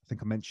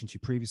think I mentioned to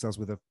you previously, I was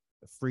with a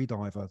free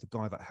diver, the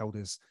guy that held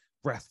his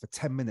breath for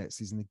 10 minutes.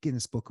 He's in the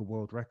Guinness Book of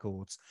World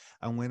Records.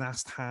 And when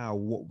asked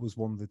what was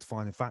one of the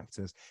defining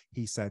factors,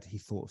 he said he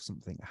thought of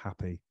something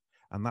happy.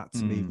 And that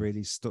to me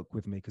really stuck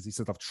with me, because he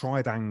said, I've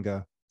tried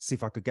anger, see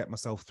if I could get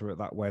myself through it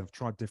that way. I've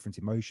tried different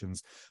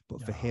emotions,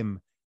 but for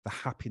him, the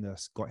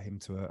happiness got him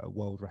to a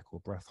world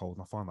record breath hold.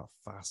 And I find that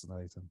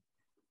fascinating.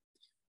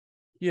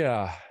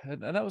 Yeah.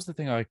 And that was the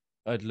thing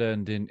I'd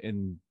learned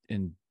in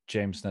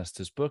James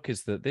Nestor's book,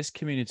 is that this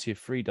community of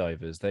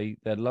freedivers,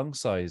 their lung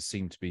size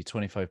seemed to be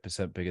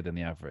 25% bigger than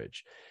the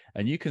average.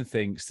 And you can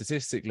think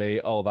statistically,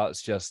 oh,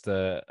 that's just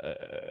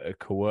a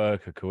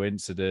quirk, a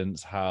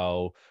coincidence,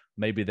 how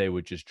maybe they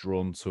were just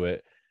drawn to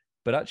it.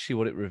 But actually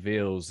what it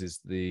reveals is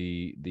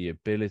the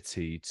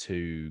ability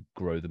to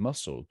grow the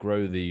muscle,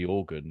 grow the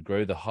organ,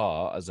 grow the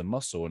heart as a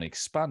muscle, and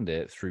expand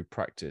it through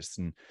practice.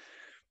 And,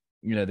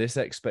 you know, this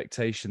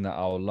expectation that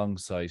our lung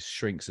size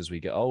shrinks as we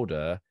get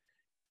older,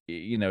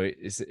 you know,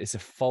 it's a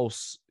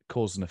false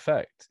cause and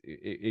effect.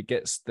 It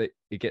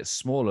gets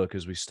smaller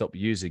because we stop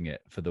using it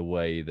for the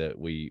way that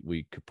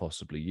we could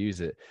possibly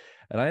use it.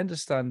 And I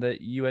understand that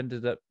you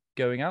ended up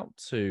going out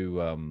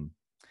to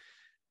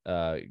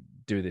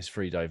do this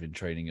free diving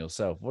training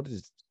yourself.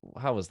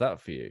 How was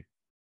that for you?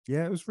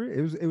 Yeah, it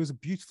was a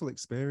beautiful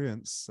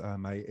experience,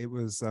 mate. It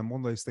was one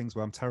of those things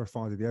where I'm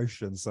terrified of the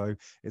ocean, so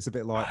it's a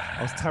bit like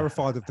I was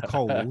terrified of the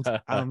cold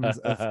and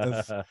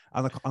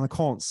I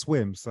can't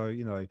swim. So,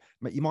 you know,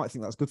 you might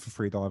think that's good for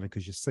free diving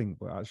because you sink,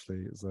 but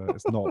actually it's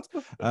not.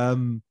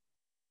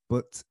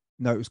 But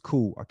no, it was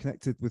cool. I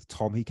connected with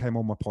Tom. He came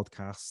on my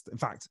podcast. In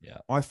fact,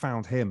 I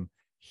found him.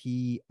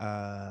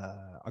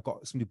 I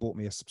got somebody bought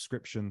me a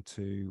subscription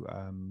to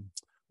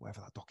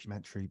whatever that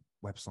documentary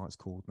website's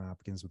called now,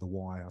 begins with a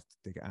Y. I have to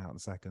dig it out in a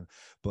second.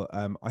 But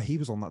he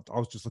was on that. I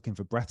was just looking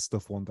for breath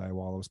stuff one day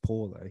while I was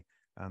poorly,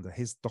 and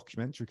his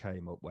documentary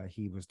came up where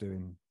he was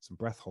doing some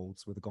breath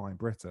holds with a guy in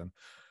Britain.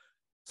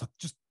 So I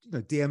just, you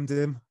know, DM'd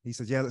him. He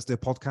said, yeah, let's do a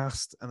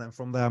podcast. And then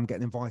from there, I'm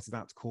getting invited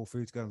out to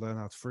Corfu to go and learn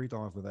how to free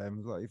dive with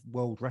them. Like,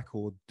 world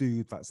record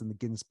dude that's in the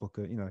Guinness Book,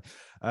 you know.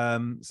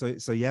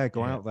 So yeah,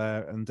 go out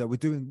there. And we're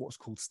doing what's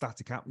called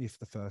static apnea for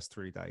the first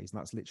 3 days. And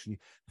that's literally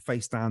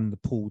face down in the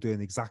pool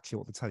doing exactly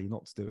what they tell you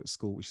not to do at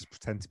school, which is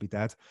pretend to be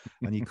dead.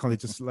 And you kind of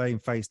just laying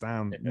face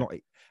down,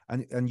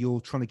 and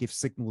you're trying to give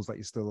signals that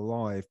you're still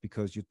alive,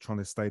 because you're trying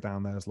to stay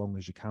down there as long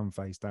as you can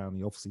face down.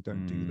 You obviously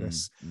don't do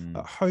this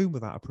at home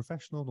without a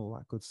professional and all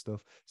that good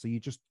stuff. So you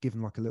just give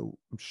them like a little,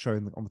 I'm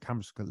showing on the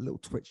camera, a little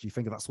twitch. You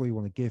think that's all you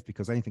want to give,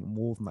 because anything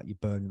more than that, you're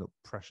burning up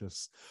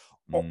precious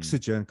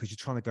oxygen, because you're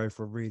trying to go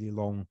for a really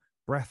long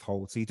breath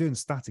hold. So you're doing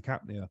static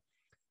apnea.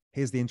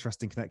 Here's the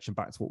interesting connection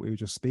back to what we were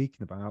just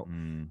speaking about.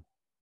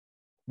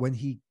 When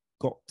he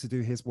got to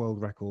do his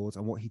world record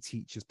and what he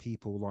teaches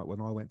people, like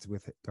when I went to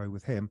go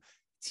with him,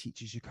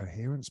 teaches you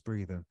coherence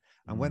breathing.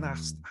 And when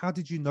asked, how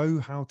did you know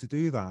how to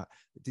do that?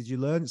 Did you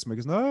learn it?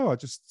 Somebody goes, no, I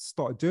just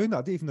started doing that.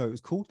 I didn't even know it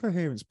was called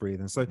coherence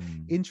breathing. So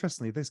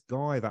interestingly, this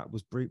guy that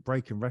was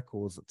breaking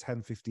records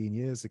 10, 15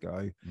 years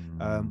ago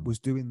was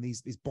doing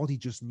these, his body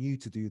just knew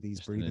to do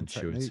these breathing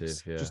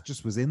techniques,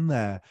 just was in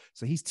there.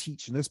 So he's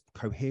teaching us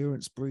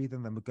coherence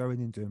breathing. Then we're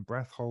going in doing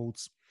breath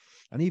holds.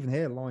 And even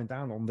here, lying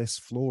down on this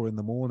floor in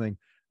the morning,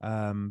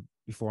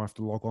 before I have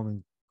to log on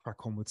and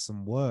crack on with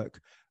some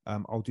work,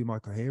 I'll do my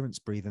coherence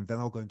breathing, then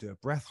I'll go and do a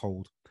breath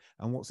hold.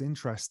 And what's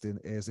interesting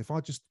is if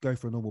I just go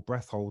for a normal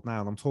breath hold now,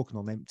 and I'm talking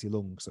on empty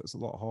lungs, so it's a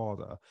lot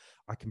harder,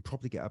 I can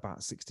probably get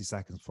about 60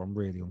 seconds before I'm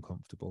really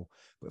uncomfortable.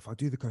 But if I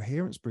do the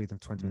coherence breathing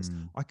 20 minutes,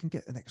 I can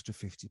get an extra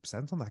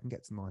 50% on that. I can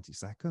get to 90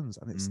 seconds,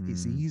 and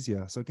it's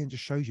easier. So again,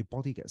 just shows your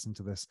body gets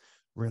into this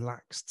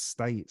relaxed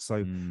state. So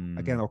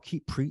again, I'll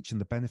keep preaching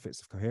the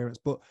benefits of coherence.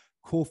 But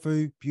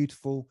Corfu,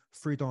 beautiful.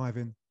 Free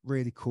diving,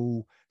 really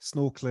cool.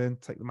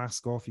 Snorkeling, take the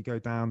mask off, you go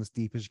down as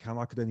deep as you can.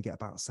 I could only get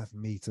about 7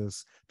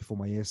 meters before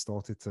my ears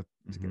started to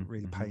get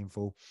really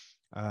painful.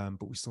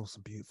 But we saw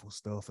some beautiful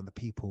stuff, and the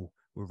people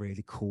were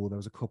really cool. There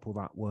was a couple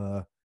that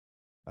were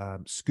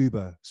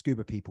scuba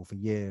people for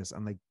years,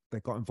 and they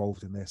got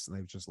involved in this, and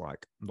they were just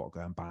like, I'm not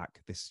going back.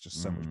 This is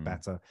just so much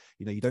better.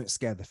 You know, you don't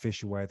scare the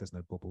fish away. There's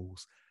no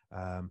bubbles.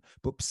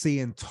 But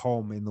seeing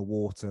Tom in the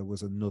water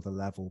was another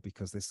level,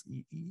 because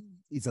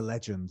he's a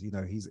legend. You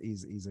know, he's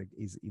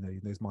you know, he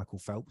knows Michael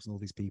Phelps and all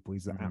these people.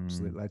 He's an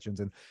absolute legend,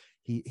 and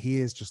he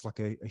is just like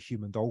a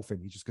human dolphin.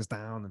 He just goes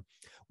down, and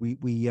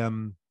we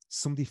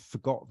somebody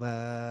forgot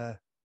their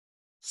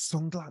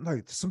sunglass.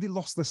 No, somebody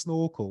lost their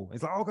snorkel.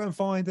 He's like, I'll go and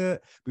find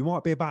it. We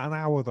might be about an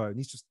hour though, and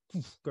he's just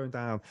going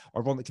down.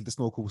 Ironically, the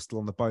snorkel was still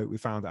on the boat. We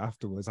found it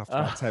afterwards after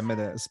about 10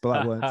 minutes, but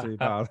that weren't too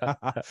bad.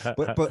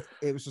 but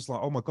it was just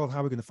like, oh my god, how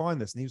are we going to find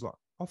this? And he was like,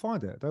 I'll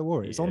find it, don't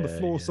worry, it's on the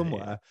floor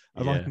somewhere,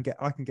 and I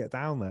can get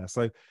down there.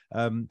 So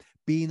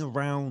being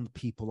around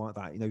people like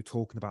that, you know,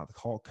 talking about the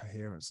heart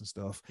coherence and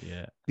stuff,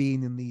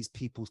 being in these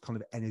people's kind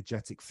of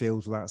energetic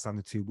fields without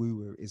sounding too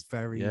woo-woo is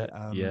very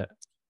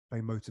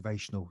very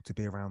motivational to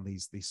be around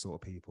these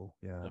sort of people.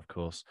 Yeah, of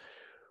course.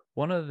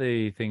 One of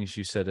the things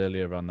you said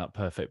earlier around that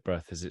perfect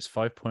breath is it's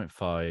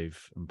 5.5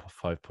 and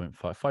 5.5,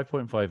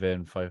 5.5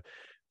 in, 5.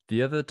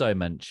 The other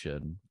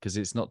dimension, because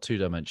it's not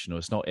two-dimensional,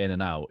 it's not in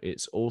and out,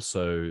 it's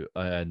also,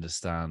 I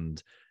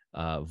understand,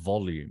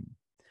 volume.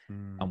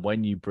 And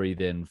when you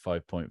breathe in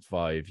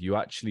 5.5, you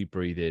actually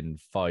breathe in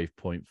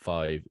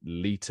 5.5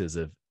 liters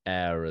of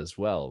air as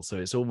well. So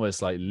it's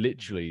almost like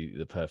literally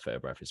the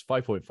perfect breath. It's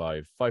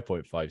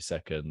 5.5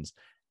 seconds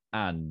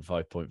and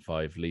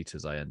 5.5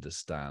 liters, I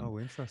understand. Oh,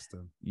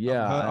 interesting.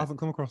 Yeah, I haven't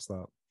come across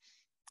that.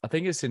 I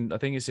think it's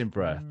in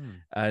breath.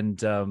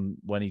 And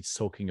when he's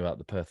talking about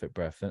the perfect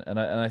breath, and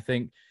I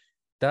think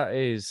that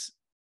is,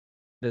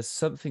 there's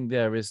something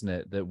there, isn't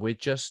it, that we're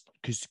just,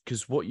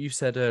 because what you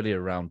said earlier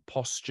around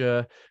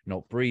posture,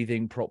 not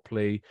breathing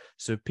properly.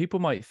 So people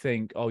might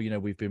think, oh, you know,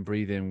 we've been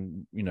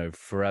breathing, you know,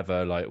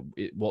 forever, like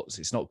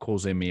it's not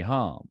causing me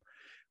harm,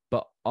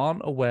 but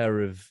aren't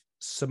aware of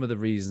some of the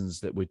reasons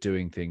that we're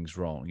doing things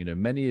wrong. You know,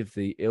 many of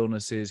the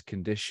illnesses,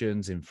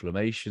 conditions,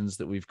 inflammations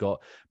that we've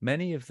got,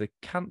 many of the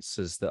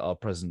cancers that are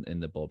present in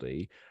the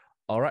body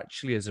are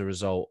actually as a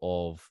result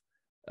of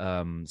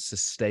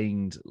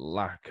sustained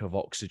lack of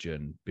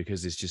oxygen,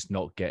 because it's just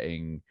not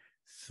getting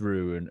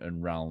through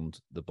and round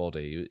the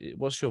body.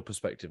 What's your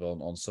perspective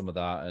on some of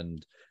that,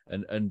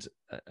 and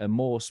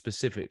more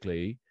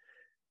specifically,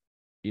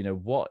 you know,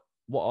 what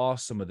are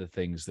some of the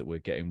things that we're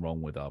getting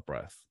wrong with our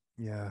breath?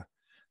 Yeah,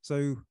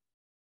 so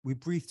we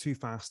breathe too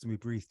fast and we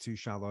breathe too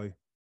shallow.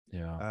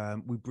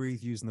 We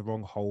breathe using the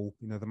wrong hole.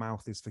 You know, the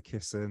mouth is for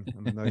kissing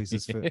and the nose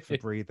is for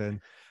breathing.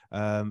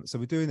 So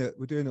we're doing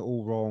it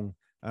all wrong.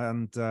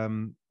 And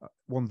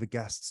one of the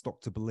guests,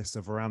 Dr.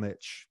 Belissa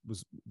Vranich,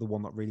 was the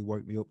one that really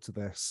woke me up to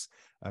this.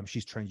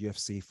 She's trained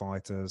UFC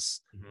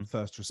fighters,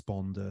 first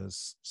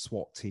responders,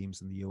 SWAT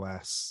teams in the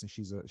US, and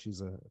she's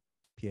a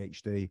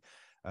PhD.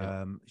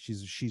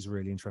 She's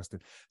really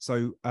interested.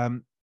 So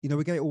you know,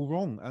 we get it all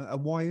wrong,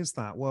 and why is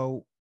that?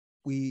 Well,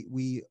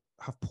 we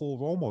have poor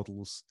role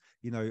models.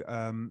 You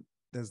know,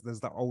 there's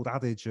that old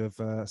adage of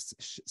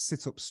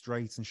sit up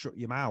straight and shut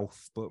your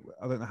mouth, but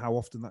I don't know how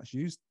often that's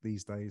used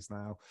these days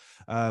now.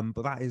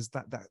 But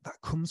that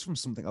comes from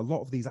something. A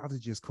lot of these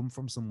adages come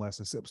from somewhere.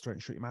 So sit up straight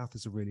and shut your mouth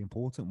is a really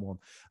important one.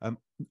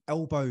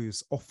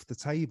 Elbows off the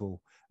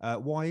table.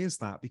 Why is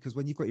that? Because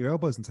when you've got your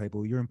elbows on the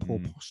table, you're in poor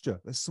posture.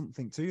 There's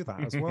something to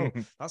that as well.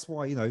 That's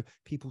why, you know,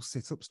 people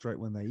sit up straight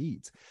when they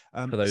eat.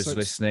 For those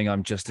listening,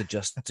 I'm just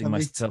adjusting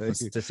myself and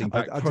sitting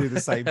back. I do the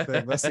same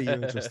thing. Let's see you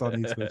adjust. I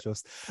need to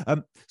adjust.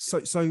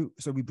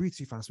 So we breathe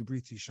too fast, we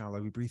breathe too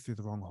shallow, we breathe through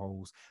the wrong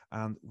holes,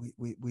 and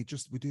we're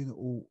doing it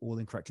all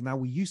incorrectly. Now,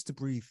 we used to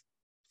breathe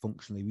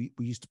functionally.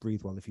 We used to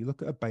breathe well. If you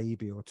look at a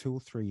baby or a 2 or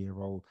 3 year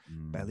old,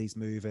 belly's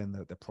moving,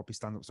 they're probably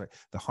standing up straight.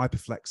 They're hyper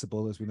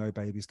flexible, as we know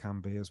babies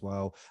can be as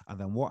well. And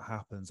then what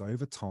happens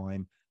over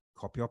time?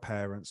 Copy our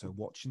parents who are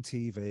watching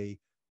TV,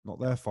 not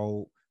their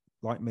fault.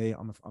 like me,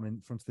 I'm in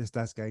front of this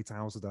desk 8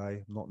 hours a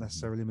day, I'm not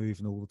necessarily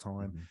moving all the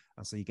time.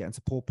 And so you get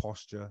into poor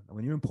posture. And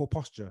when you're in poor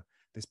posture,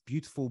 this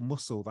beautiful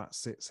muscle that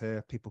sits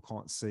here, people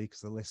can't see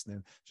because they're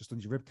listening, just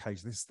under your rib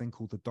cage, this thing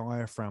called the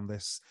diaphragm,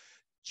 this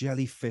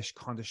jellyfish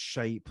kind of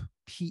shape,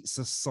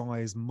 pizza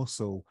size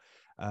muscle,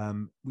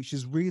 which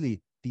is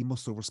really the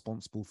muscle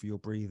responsible for your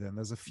breathing.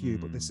 There's a few,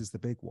 but this is the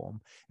big one.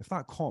 If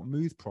that can't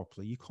move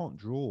properly, you can't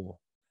draw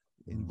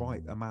in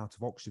right amount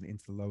of oxygen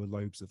into the lower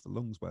lobes of the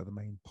lungs where the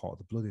main part of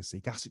the blood is. So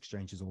gas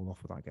exchange is all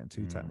off without getting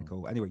too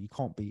technical. Anyway, you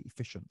can't be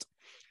efficient.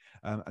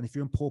 And if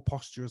you're in poor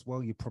posture as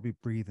well, you're probably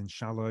breathing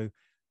shallow.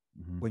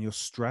 When you're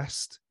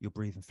stressed, you're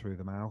breathing through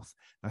the mouth.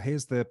 Now,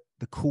 here's the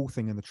cool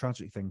thing and the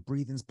tragic thing.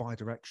 Breathing's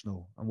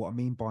bidirectional. And what I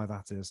mean by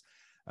that is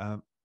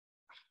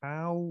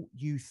how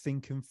you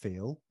think and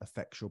feel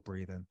affects your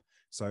breathing.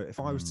 So if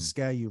I was to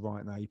scare you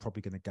right now, you're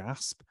probably going to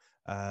gasp.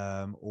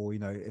 Or, you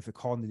know, if a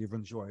car nearly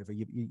runs you over,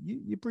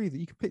 you breathe.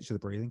 You can picture the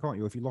breathing, can't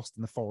you? If you're lost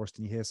in the forest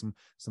and you hear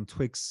some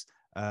twigs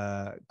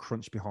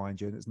crunch behind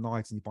you and it's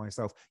night and you're by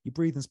yourself, your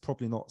breathing's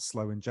probably not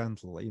slow and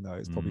gentle, you know,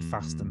 it's probably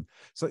fast. And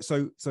so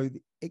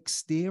the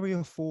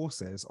exterior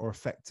forces are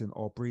affecting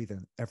our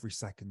breathing every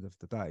second of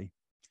the day,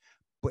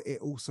 but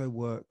it also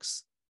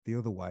works the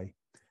other way.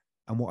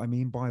 And what I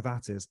mean by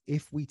that is,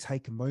 if we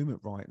take a moment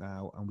right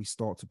now and we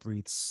start to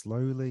breathe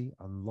slowly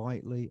and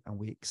lightly and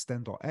we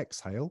extend our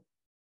exhale,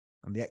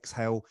 and the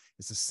exhale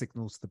is a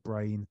signal to the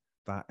brain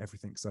that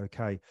everything's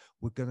okay,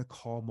 we're going to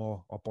calm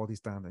our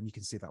bodies down. And you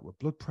can see that with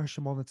blood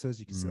pressure monitors,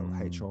 you can see that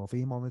with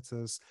HRV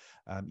monitors,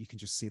 you can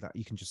just see that,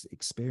 you can just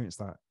experience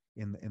that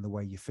in the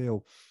way you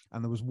feel.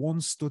 And there was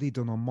one study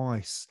done on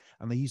mice,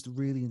 and they used a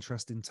really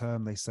interesting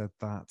term. They said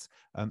that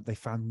they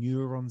found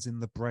neurons in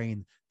the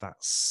brain that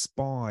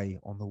spy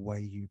on the way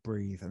you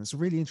breathe. And it's a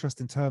really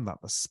interesting term, that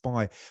the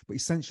spy. But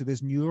essentially,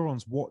 there's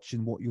neurons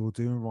watching what you're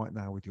doing right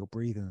now with your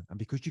breathing. And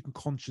because you can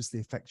consciously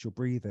affect your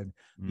breathing,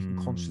 you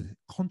can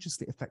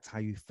consciously affect how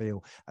you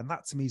feel. And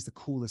that to me is the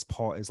coolest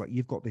part, is like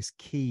you've got this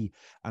key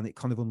and it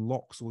kind of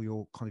unlocks all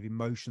your kind of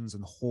emotions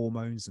and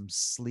hormones and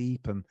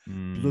sleep and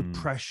blood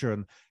pressure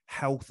and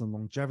health and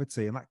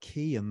longevity. And that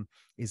key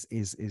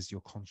is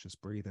your conscious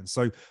breathing.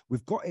 So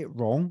we've got it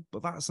wrong,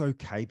 but that's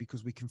okay,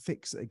 because we can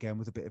fix it again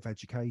with a bit of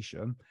education.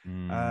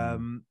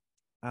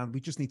 And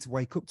we just need to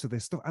wake up to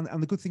this stuff.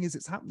 And the good thing is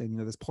it's happening. You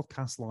know, there's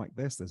podcasts like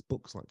this, there's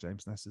books like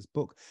James Ness's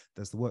book,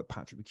 there's the work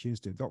Patrick McHugh's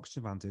doing, The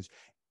Oxygen Advantage.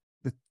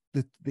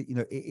 You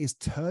know, it is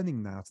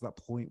turning now to that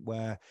point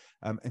where,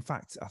 in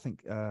fact, I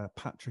think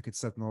Patrick had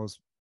said when I was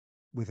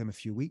with him a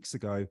few weeks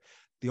ago,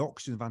 the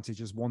Oxygen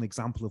Advantage is one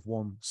example of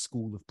one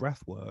school of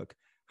breath work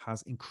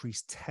has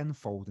increased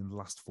tenfold in the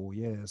last 4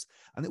 years.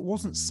 And it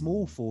wasn't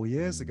small 4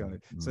 years ago.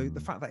 So the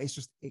fact that it's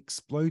just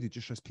exploded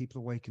just shows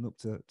people are waking up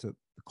to the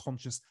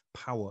conscious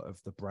power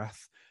of the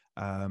breath.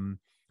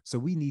 So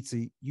we need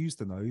to use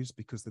the nose,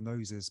 because the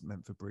nose is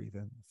meant for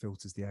breathing. It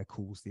filters the air,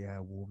 cools the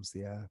air, warms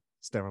the air,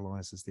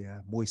 sterilizes the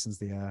air, moistens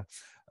the air,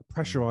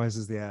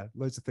 pressurizes the air.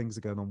 Loads of things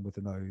are going on with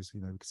the nose.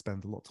 You know, we could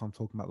spend a lot of time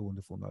talking about the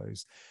wonderful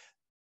nose.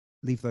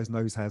 Leave those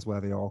nose hairs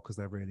where they are, because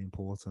they're really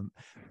important.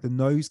 The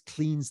nose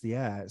cleans the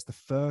air. It's the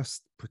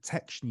first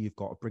protection you've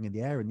got of bringing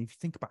the air in. If you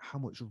think about how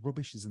much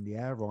rubbish is in the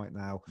air right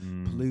now,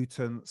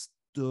 pollutants,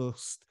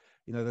 dust,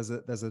 you know,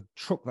 there's a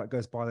truck that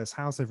goes by this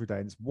house every day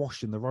and it's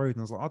washing the road. And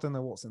I was like, I don't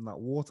know what's in that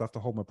water. I have to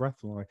hold my breath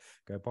when I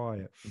go by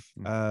it.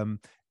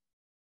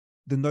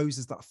 The nose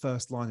is that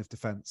first line of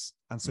defense.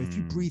 And so if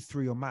you breathe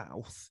through your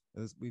mouth,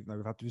 as we've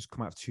had to just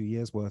come out of 2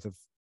 years worth of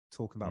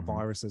talking about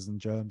viruses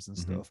and germs and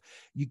stuff,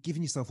 you're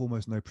giving yourself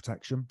almost no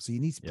protection. So you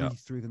need to breathe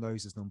through the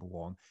nose is number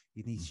one.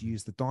 You need to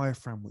use the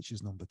diaphragm, which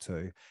is number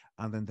two.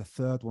 And then the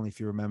third one, if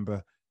you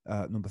remember,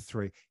 number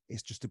three,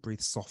 is just to breathe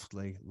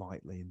softly,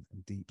 lightly,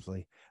 and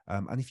deeply.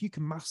 And if you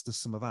can master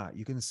some of that,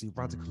 you're going to see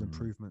radical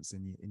improvements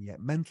in your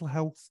mental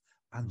health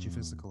and your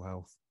physical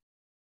health.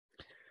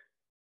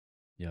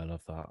 Yeah, I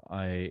love that.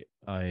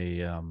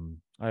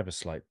 I have a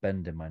slight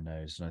bend in my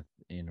nose,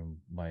 and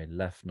my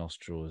left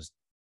nostril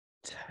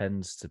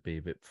tends to be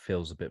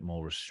feels a bit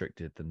more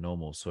restricted than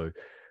normal. So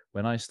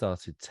when I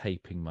started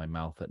taping my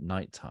mouth at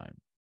nighttime,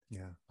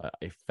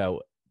 I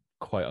felt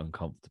quite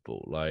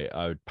uncomfortable. Like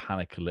I would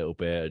panic a little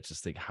bit. I'd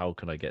just think, how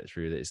can I get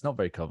through this? It's not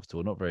very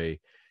comfortable,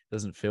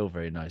 doesn't feel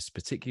very nice,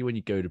 particularly when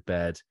you go to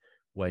bed,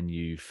 when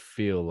you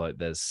feel like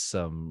there's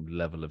some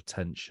level of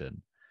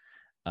tension.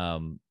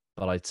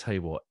 But I tell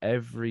you what,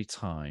 every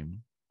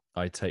time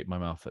I tape my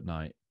mouth at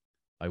night,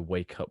 I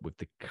wake up with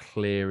the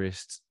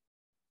clearest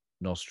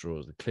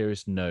nostrils, the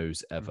clearest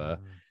nose ever,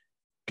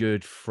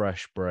 good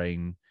fresh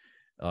brain.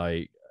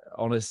 I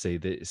honestly,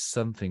 there's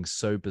something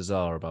so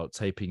bizarre about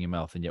taping your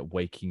mouth and yet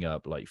waking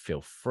up like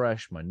feel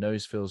fresh. My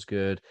nose feels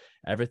good,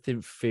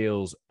 everything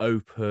feels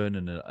open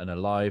and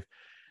alive.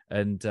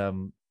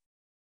 And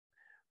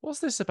what's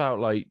this about,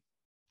 like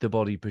the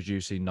body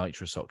producing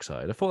nitrous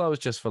oxide? I thought that was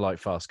just for like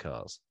fast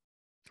cars.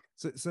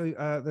 So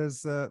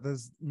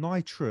there's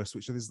nitrous,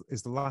 which is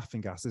the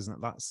laughing gas, isn't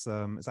it? That's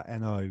is that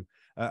NO,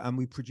 and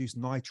we produce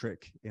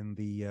nitric in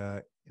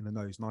the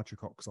nose,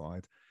 nitric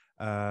oxide,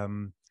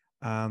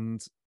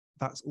 and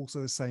that's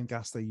also the same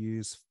gas they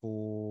use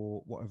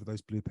for whatever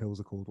those blue pills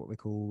are called, what they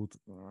called,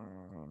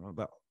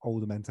 that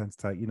older men tend to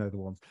take, you know, the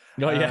ones.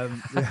 Oh, yeah.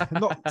 Yeah,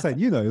 not saying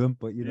you know them,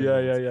 but you know,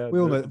 Yeah. we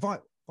all know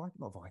not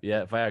Viagra.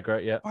 Yeah,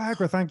 Viagra, yeah.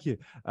 Viagra, thank you.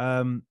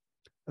 And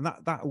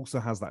that also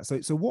has that.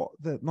 So what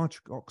the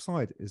nitric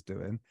oxide is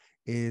doing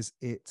is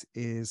it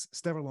is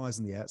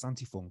sterilizing the air. It's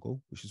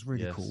antifungal, which is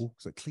really cool.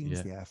 So it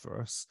cleans the air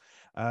for us.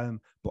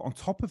 But on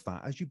top of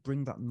that, as you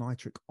bring that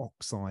nitric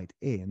oxide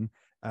in,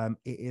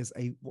 it is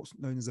what's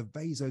known as a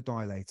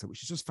vasodilator,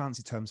 which is just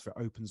fancy terms for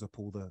it opens up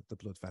all the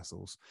blood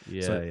vessels.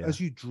 As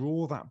you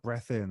draw that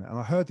breath in, and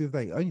I heard the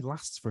other day, it only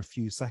lasts for a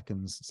few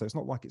seconds. So it's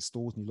not like it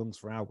stores in your lungs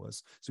for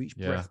hours. So each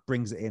breath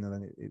brings it in and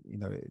then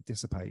it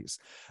dissipates.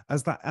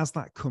 As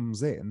that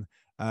comes in,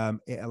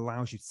 it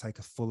allows you to take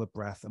a fuller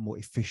breath, a more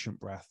efficient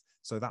breath.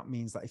 So that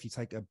means that if you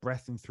take a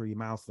breath in through your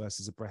mouth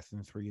versus a breath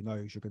in through your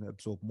nose, you're going to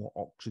absorb more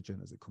oxygen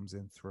as it comes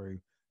in through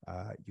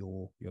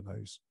your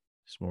nose.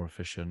 It's more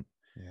efficient.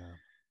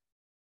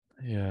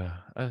 Yeah,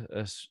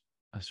 that's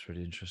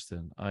really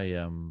interesting.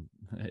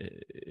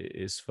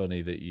 It's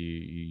funny that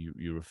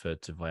you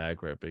referred to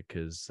Viagra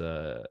because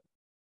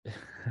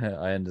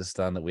I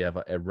understand that we have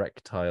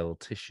erectile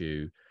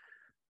tissue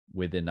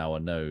within our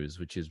nose,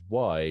 which is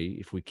why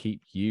if we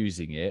keep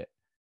using it,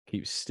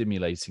 keep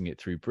stimulating it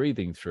through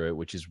breathing through it,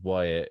 which is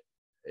why it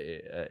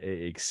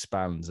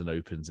expands and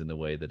opens in the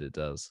way that it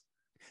does.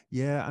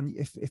 Yeah, and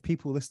if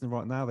people are listening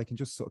right now, they can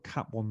just sort of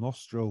cap one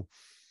nostril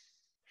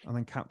and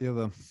then cap the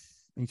other.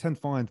 And you tend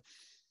to find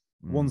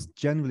one's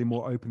generally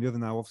more open than the other.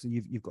 Now,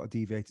 obviously, you've got a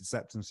deviated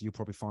septum, so you'll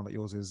probably find that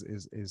yours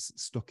is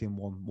stuck in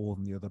one more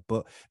than the other.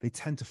 But they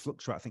tend to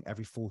fluctuate, I think,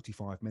 every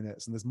 45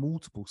 minutes. And there's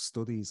multiple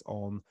studies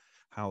on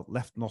how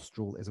left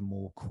nostril is a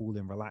more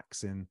cooling,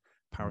 relaxing,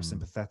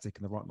 parasympathetic,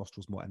 and the right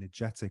nostril is more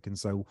energetic. And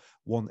so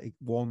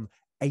one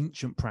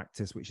ancient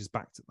practice, which is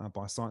backed now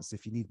by science,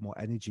 if you need more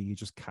energy, you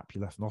just cap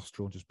your left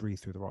nostril and just breathe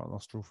through the right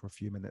nostril for a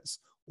few minutes,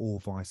 or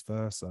vice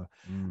versa.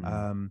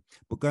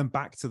 But going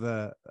back to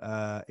the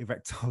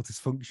erectile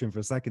dysfunction for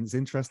a second, it's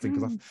interesting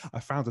because I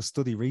found a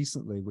study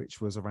recently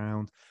which was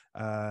around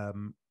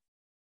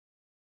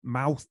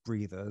mouth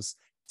breathers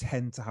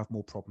tend to have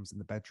more problems in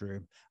the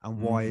bedroom. And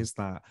why is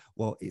that?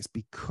 Well, it's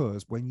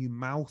because when you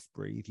mouth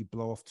breathe, you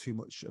blow off too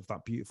much of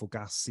that beautiful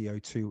gas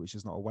CO2, which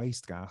is not a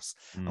waste gas.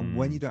 And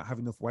when you don't have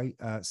enough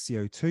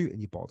CO2 in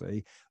your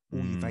body,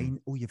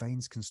 all your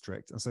veins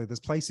constrict. And so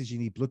there's places you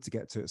need blood to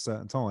get to at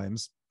certain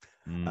times.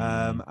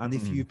 And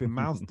if you've been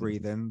mouth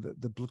breathing,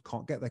 the blood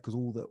can't get there because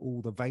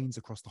all the veins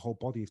across the whole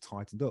body have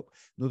tightened up.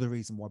 Another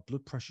reason why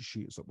blood pressure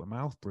shoots up with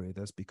mouth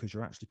breathers, because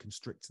you're actually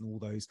constricting all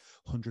those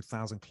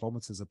 100,000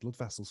 kilometers of blood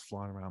vessels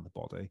flying around the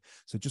body.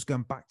 So just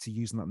going back to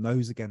using that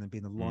nose again and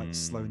being a light,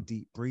 slow and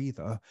deep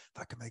breather,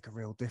 that can make a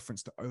real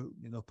difference to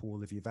opening up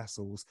all of your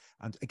vessels.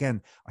 And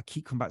again, I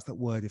keep coming back to that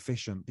word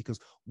efficient, because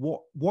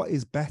what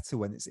is better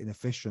when it's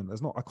inefficient?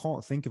 I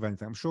can't think of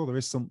anything. I'm sure there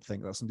is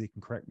something that somebody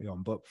can correct me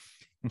on, but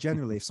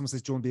generally, if someone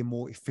says, do you want to be a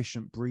more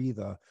efficient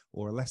breather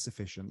or a less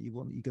efficient,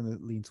 you're going to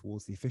lean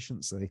towards the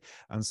efficiency.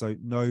 And so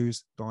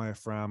nose,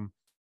 diaphragm,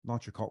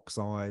 nitric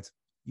oxide,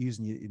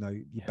 using your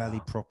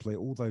belly properly,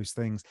 all those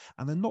things.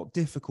 And they're not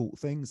difficult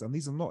things. And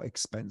these are not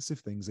expensive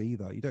things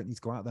either. You don't need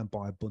to go out there and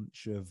buy a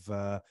bunch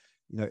of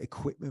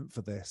equipment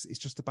for this. It's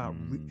just about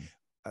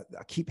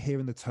I keep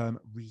hearing the term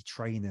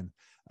retraining,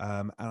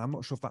 and I'm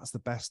not sure if that's the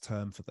best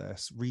term for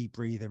this.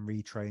 Rebreathing,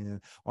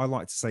 retraining. I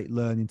like to say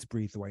learning to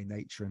breathe the way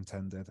nature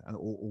intended, and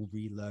all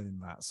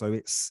relearning that. So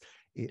it's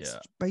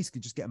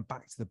basically just getting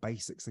back to the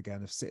basics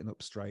again of sitting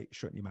up straight,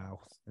 shutting your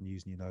mouth, and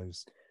using your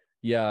nose.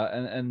 Yeah,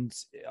 and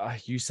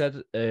you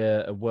said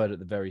a word at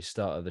the very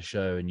start of the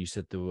show, and you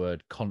said the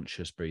word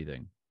conscious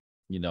breathing.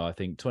 I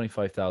think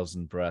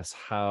 25,000 breaths,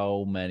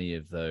 how many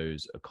of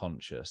those are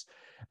conscious?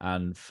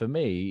 And for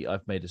me,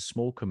 I've made a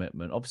small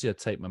commitment. Obviously, I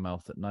take my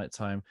mouth at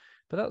nighttime,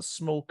 but that's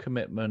small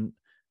commitment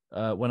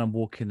when I'm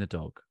walking the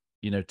dog,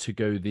 to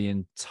go the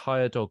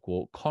entire dog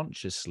walk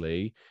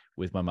consciously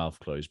with my mouth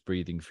closed,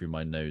 breathing through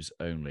my nose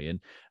only.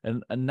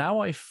 And now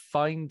I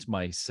find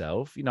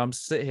myself, I'm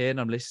sitting here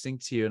and I'm listening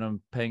to you and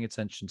I'm paying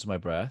attention to my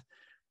breath.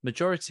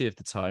 Majority of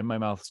the time, my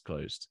mouth's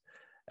closed.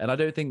 And I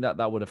don't think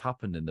that would have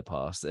happened in the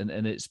past. And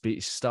it's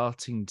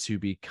starting to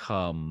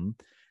become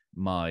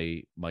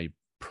my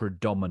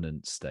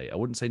predominant state. I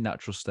wouldn't say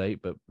natural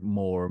state, but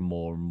more and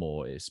more and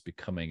more, it's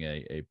becoming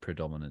a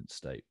predominant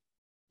state.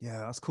 Yeah,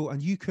 that's cool.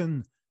 And you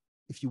can,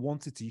 if you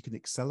wanted to, you can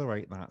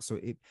accelerate that. So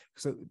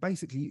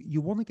basically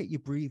you want to get your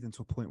breathing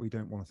to a point where you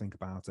don't want to think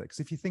about it.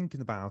 Because if you're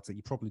thinking about it,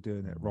 you're probably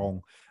doing it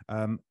wrong.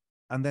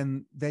 And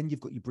then you've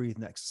got your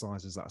breathing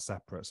exercises that are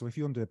separate. So if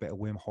you want to do a bit of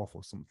Wim Hof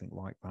or something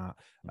like that,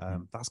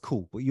 that's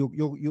cool. But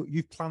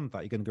you've planned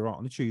that you're going to go out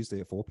on a Tuesday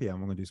at 4 p.m.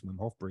 I'm going to do some Wim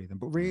Hof breathing.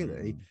 But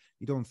really,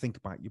 you don't think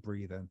about your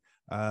breathing.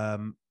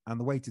 And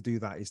the way to do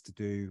that is to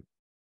do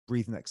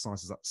breathing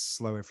exercises that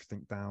slow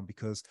everything down,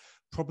 because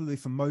probably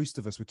for most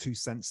of us, we're too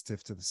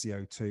sensitive to the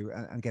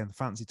CO2. And again,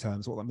 fancy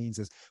terms, what that means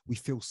is we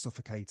feel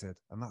suffocated,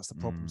 and that's the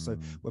problem. So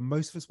when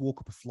most of us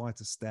walk up a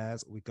flight of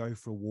stairs, or we go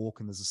for a walk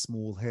and there's a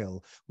small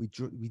hill, we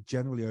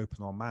generally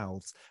open our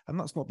mouths. And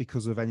that's not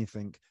because of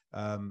anything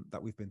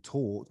that we've been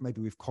taught.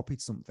 Maybe we've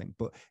copied something,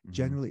 but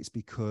generally it's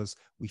because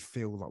we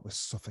feel like we're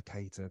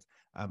suffocated.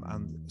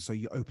 And so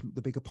you open up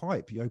the bigger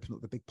pipe,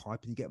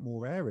 and you get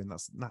more air in.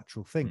 That's a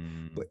natural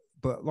thing.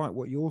 But like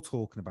what you're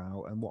talking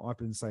about, and what I've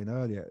been saying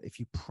earlier, if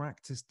you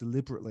practice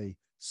deliberately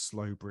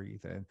slow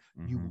breathing,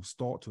 you will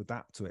start to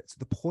adapt to it, to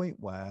the point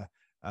where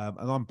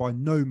and I'm by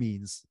no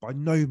means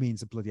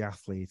a bloody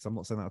athlete. I'm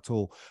not saying that at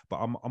all. But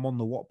I'm on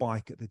the watt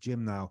bike at the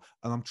gym now,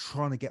 and I'm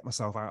trying to get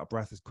myself out of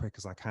breath as quick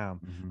as I can.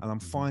 And I'm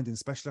finding,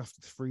 especially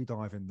after the free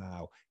diving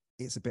now,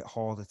 it's a bit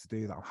harder to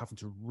do that. I'm having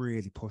to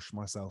really push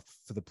myself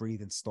for the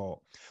breathing start.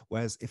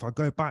 Whereas if I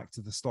go back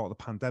to the start of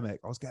the pandemic,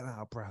 I was getting out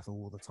of breath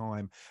all the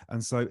time.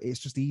 And so it's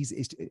just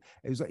easy.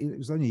 It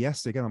was only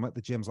yesterday, again, I'm at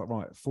the gym. I was like,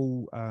 right,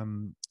 full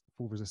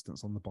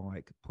resistance on the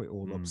bike, put it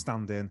all up,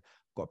 stand in,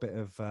 got a bit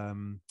of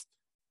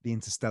the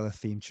Interstellar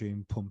theme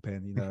tune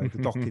pumping, you know, the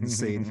docking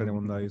scene, if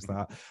anyone knows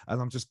that.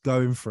 And I'm just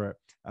going for it.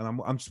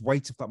 And I'm just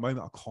waiting for that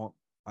moment.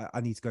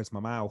 I need to go to my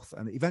mouth,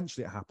 and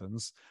eventually it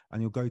happens,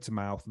 and you'll go to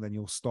mouth and then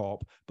you'll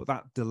stop. But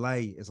that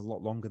delay is a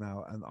lot longer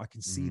now, and I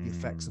can see the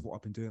effects of what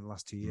I've been doing the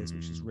last 2 years,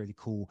 which is really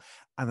cool.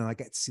 And then I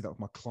get to see that with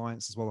my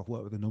clients as well. I've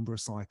worked with a number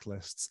of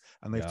cyclists,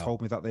 and they've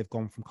told me that they've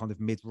gone from kind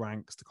of mid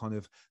ranks to kind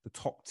of the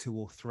top 2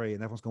 or 3,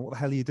 and everyone's going, "What the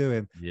hell are you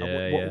doing?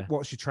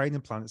 What's your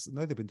training plan?"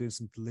 No, they've been doing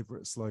some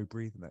deliberate slow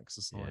breathing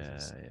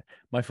exercises.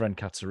 My friend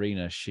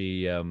Katerina,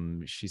 she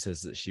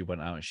says that she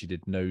went out and she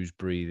did nose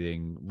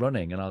breathing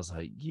running, and I was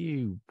like,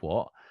 "You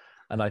what?"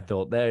 And I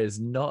thought, there is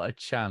not a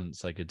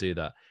chance I could do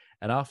that.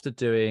 And after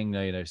doing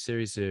a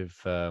series of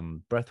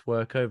breath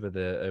work over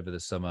the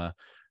summer,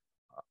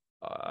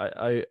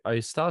 I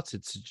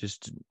started to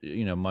just,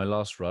 my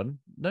last run,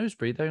 nose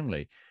breathe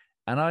only.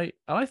 And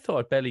I thought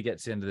I'd barely get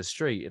to the end of the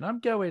street, and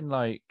I'm going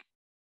like,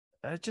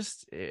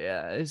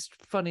 it's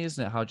funny,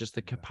 isn't it? How just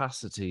the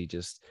capacity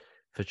just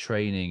for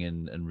training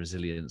and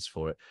resilience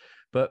for it.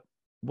 But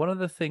one of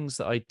the things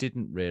that I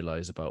didn't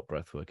realize about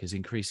breathwork is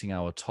increasing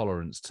our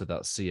tolerance to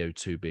that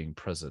CO2 being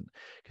present.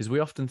 Because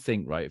we often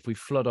think, right, if we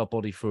flood our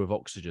body full of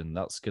oxygen,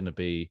 that's going to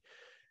be,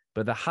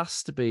 but there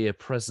has to be a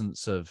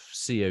presence of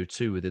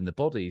CO2 within the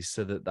body,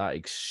 so that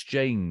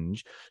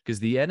exchange, because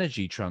the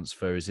energy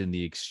transfer is in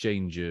the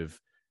exchange of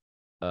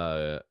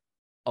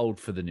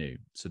old for the new.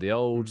 So the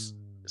old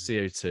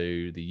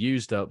CO2, the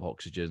used up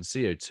oxygen,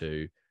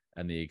 CO2,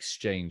 and the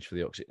exchange for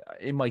the oxygen.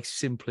 In my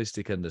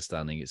simplistic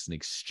understanding, it's an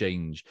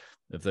exchange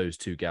of those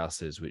two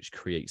gases which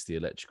creates the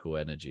electrical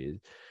energy.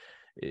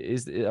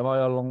 Am I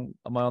on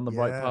the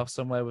right path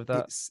somewhere with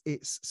that?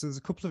 It's so there's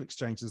a couple of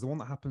exchanges. The one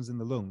that happens in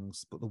the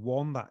lungs, but the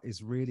one that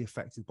is really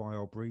affected by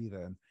our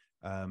breathing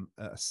at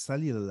a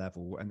cellular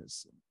level, and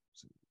it's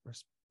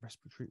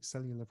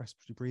cellular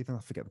respiratory breathing. I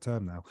forget the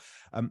term now.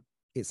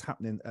 It's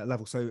happening at a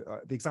level.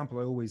 So the example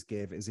I always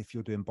give is if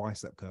you're doing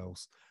bicep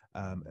curls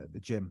at the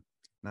gym.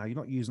 Now, you're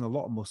not using a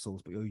lot of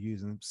muscles, but you're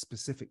using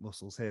specific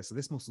muscles here. So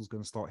this muscle is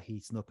going to start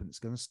heating up, and it's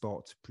going to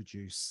start to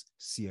produce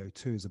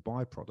CO2 as a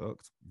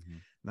byproduct.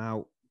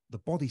 Now, the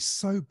body's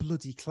so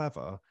bloody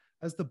clever.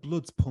 As the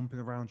blood's pumping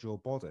around your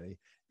body,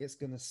 it's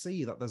going to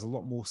see that there's a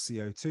lot more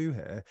CO2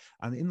 here.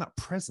 And in that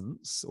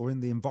presence, or in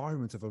the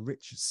environment of a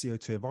rich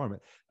CO2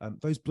 environment,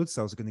 those blood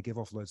cells are going to give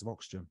off loads of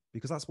oxygen,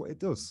 because that's what it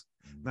does.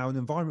 Now, in an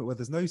environment where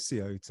there's no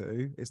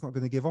CO2, it's not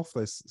going to give off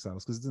those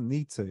cells because it doesn't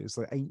need to. It's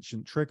like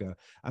ancient trigger.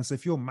 And so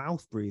if you're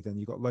mouth breathing,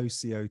 you've got low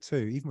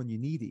CO2, even when you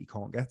need it, you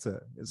can't get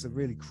it. It's a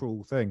really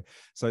cruel thing.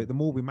 So the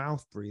more we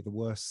mouth breathe, the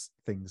worse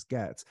things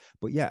get.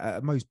 But yeah, at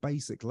a most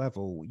basic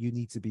level, you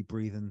need to be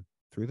breathing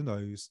through the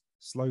nose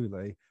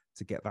slowly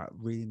to get that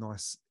really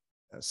nice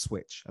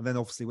switch. And then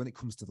obviously when it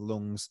comes to the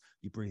lungs,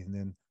 you're breathing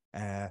in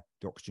air,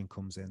 the oxygen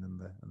comes in,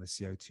 and the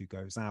CO2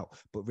 goes out.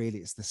 But really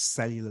it's the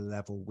cellular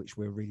level which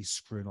we're really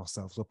screwing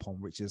ourselves up on,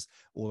 which is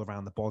all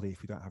around the body.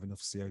 If we don't have enough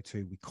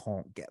CO2, we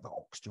can't get the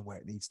oxygen where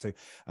it needs to.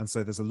 And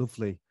so there's a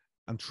lovely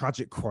and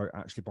tragic quote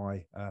actually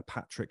by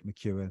Patrick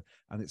McEwen,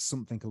 and it's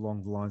something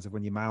along the lines of,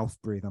 when you mouth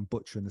breathe, I'm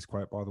butchering this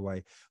quote by the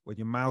way, when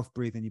you mouth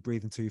breathe and you're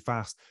breathing too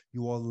fast,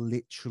 you are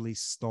literally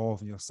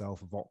starving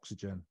yourself of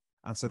oxygen.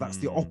 And so that's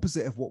the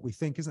opposite of what we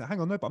think, isn't it?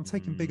 Hang on, no, but I'm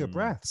taking bigger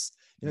breaths.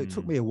 It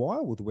took me a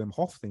while with the Wim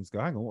Hof things.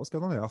 Go, hang on, what's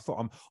going on here? I thought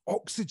I'm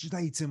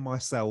oxygenating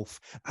myself,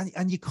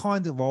 and you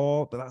kind of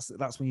are, but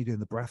that's when you're doing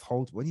the breath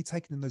hold. When you're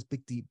taking in those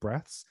big deep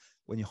breaths,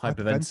 when you're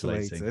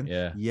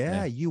hyperventilating,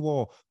 you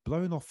are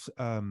blowing off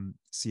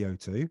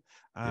CO2,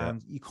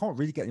 and you can't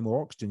really get any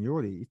more oxygen.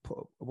 You've put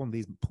one of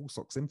these pulse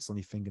oximeters on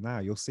your finger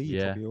now. You'll see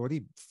you're probably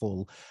already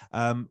full.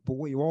 But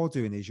what you are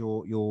doing is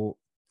you're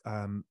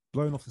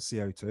blowing off the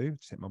CO2,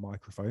 just hit my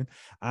microphone,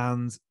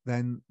 and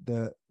then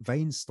the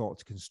veins start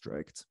to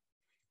constrict,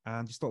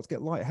 and you start to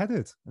get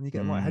lightheaded, and you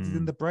get lightheaded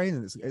in the brain,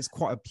 and it's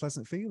quite a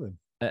pleasant feeling.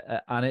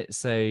 And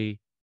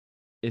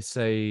it's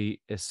a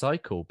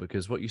cycle,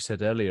 because what you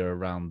said earlier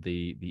around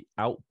the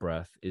out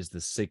breath is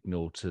the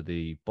signal to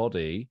the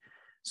body.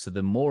 So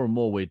the more and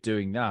more we're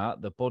doing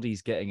that, the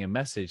body's getting a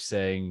message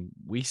saying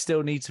we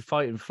still need to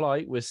fight and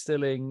flight. We're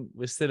still in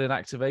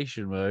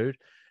activation mode,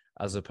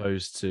 as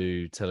opposed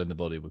to telling the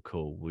body we're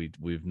cool.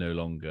 We've no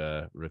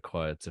longer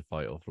required to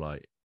fight or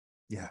flight.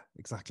 Yeah,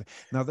 exactly.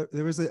 Now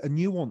there is a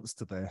nuance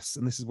to this,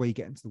 and this is where you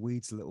get into the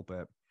weeds a little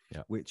bit.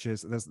 Yeah. Which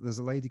is there's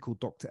a lady called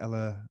Dr.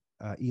 Ela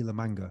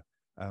Manga.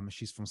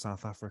 She's from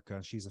South Africa,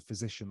 and she's a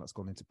physician that's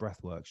gone into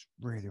breath work. She's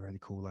really, really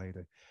cool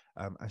lady.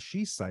 And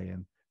she's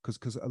saying,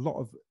 because a lot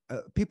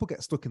of people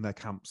get stuck in their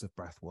camps of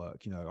breath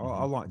work. You know,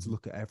 I like to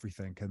look at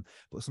everything,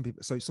 but some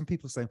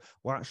people are saying,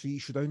 well, actually, you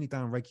should only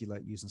down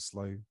regulate using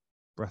slow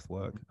breath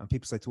work. And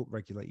people say to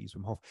upregulate, use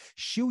Wim Hof.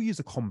 She'll use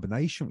a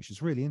combination, which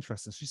is really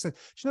interesting. She said, do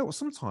you know what?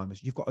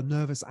 Sometimes you've got a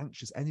nervous,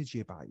 anxious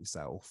energy about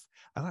yourself,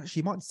 and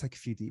actually you might just take a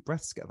few deep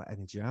breaths to get that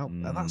energy out.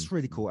 And that's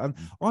really cool. And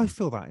I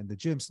feel that in the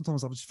gym.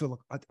 Sometimes I just feel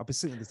like I've been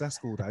sitting at the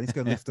desk all day. I need to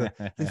go and lift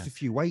a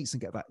few weights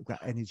and get that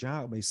energy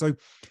out of me. So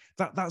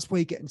that's where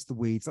you get into the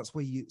weeds. That's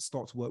where you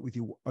start to work with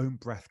your own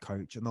breath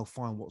coach, and they'll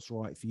find what's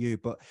right for you.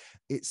 But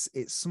it's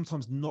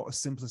sometimes not as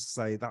simple as to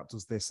say that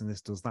does this and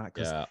this does that,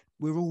 because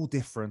we're all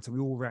different and we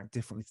all react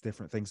differently to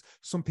different things.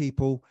 Some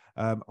people,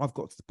 I've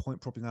got to the point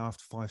probably now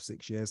after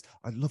 5-6 years,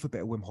 I love a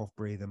bit of Wim Hof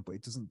breathing, but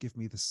it doesn't give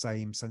me the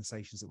same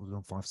sensations it was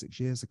done 5-6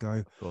 years ago.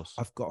 Of course.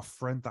 I've got a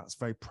friend that's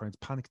very prone to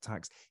panic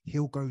attacks.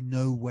 He'll go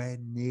nowhere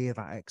near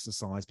that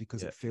exercise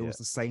because it feels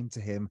the same to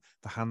him.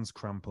 The hands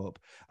cramp up.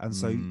 And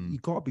so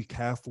you've got to be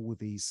careful with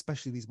these,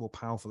 especially these more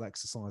powerful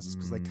exercises,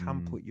 because they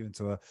can put you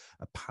into a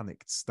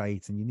panicked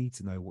state, and you need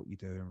to know what you're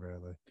doing,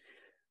 really.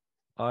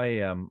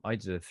 I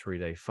did a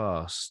 3-day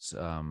fast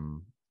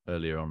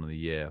earlier on in the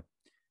year,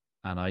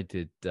 and I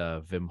did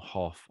Wim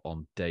Hof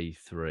on day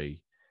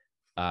 3,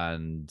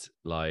 and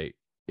like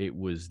it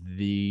was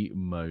the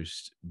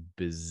most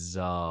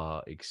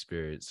bizarre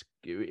experience.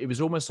 It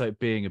was almost like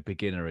being a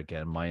beginner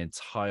again. My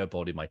entire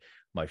body,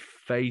 my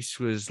face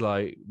was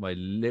like, my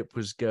lip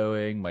was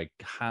going, my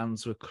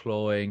hands were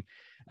clawing,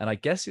 and I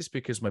guess it's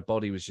because my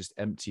body was just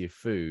empty of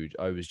food.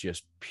 I was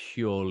just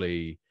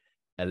purely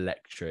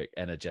electric,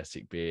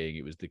 energetic being.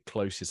 It was the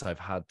closest I've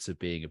had to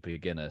being a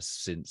beginner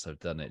since I've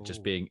done it.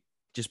 Cool.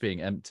 Just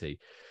being empty.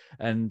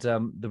 And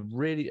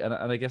and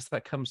I guess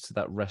that comes to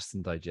that rest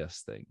and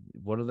digest thing.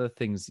 One of the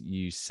things that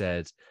you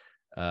said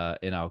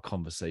in our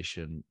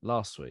conversation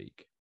last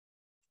week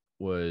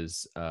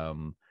was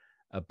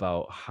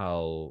about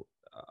how,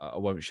 I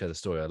won't share the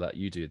story, I'll let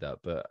you do that,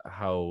 but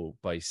how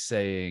by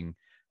saying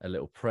a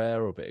little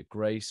prayer or a bit of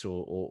grace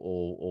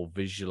or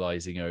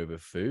visualizing over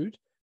food,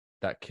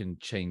 that can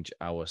change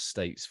our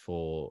states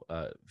for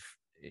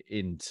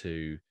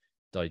into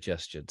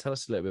digestion. Tell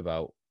us a little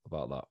bit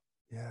about that.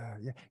 Yeah.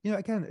 You know,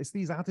 again, it's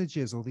these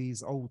adages or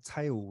these old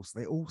tales.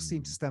 They all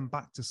seem to stem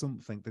back to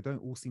something. They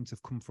don't all seem to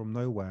have come from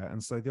nowhere.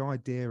 And so the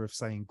idea of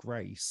saying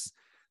grace,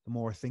 the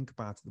more I think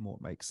about it, the more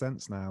it makes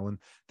sense now. And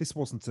this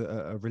wasn't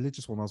a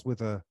religious one. I was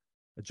with a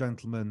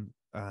gentleman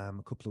a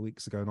couple of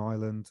weeks ago in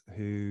Ireland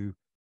who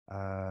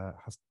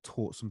has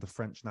taught some of the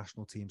French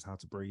national teams how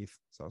to breathe.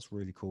 So that's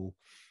really cool.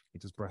 He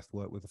does breath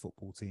work with the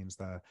football teams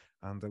there.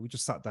 And we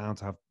just sat down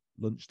to have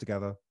lunch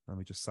together, and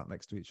we just sat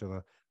next to each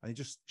other, and he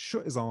just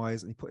shut his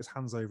eyes and he put his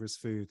hands over his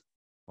food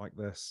like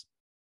this.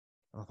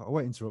 And I thought, I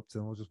won't interrupt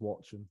him. I'll just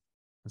watch and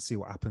see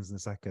what happens in a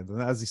second.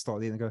 And as he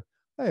started eating, I go,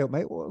 hey,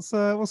 mate, what's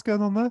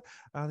going on there?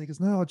 And he goes,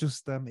 no, I'm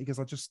just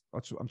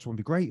want to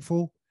be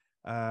grateful.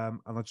 And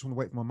I just want to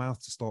wait for my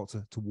mouth to start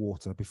to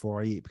water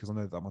before I eat, because I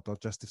know that my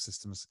digestive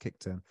system has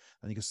kicked in.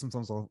 And he goes,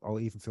 sometimes I'll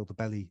even feel the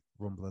belly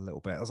rumble a little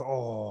bit. I was like,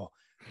 oh,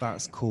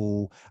 that's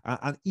cool.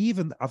 And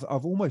even I've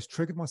almost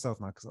triggered myself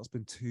now, because that's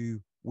been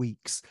 2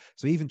 weeks.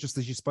 So even just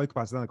as you spoke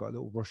about it, then I got a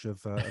little rush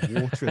of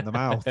water in the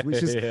mouth,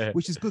 which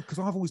is good, because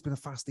I've always been a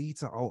fast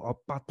eater. I'll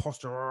bad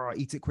posture, I'll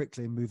eat it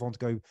quickly and move on to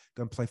go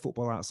and play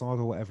football outside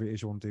or whatever it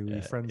is you want to do with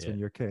your friends when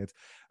you're a kid.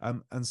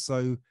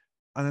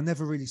 And I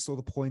never really saw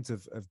the point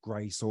of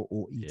grace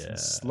or eating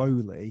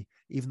slowly,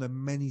 even though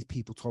many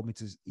people told me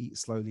to eat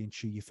slowly and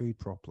chew your food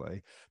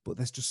properly. But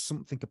there's just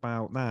something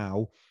about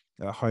now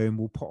at home,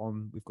 we've got,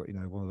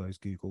 one of those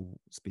Google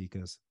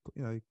speakers,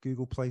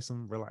 Google play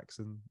some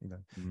relaxing,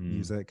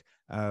 music.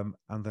 And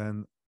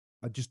then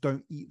I just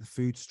don't eat the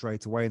food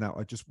straight away now.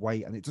 I just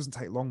wait, and it doesn't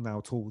take long now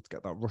at all to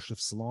get that rush of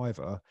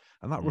saliva.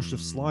 And that rush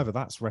of saliva,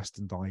 that's rest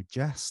and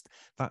digest.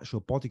 That's your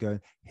body going,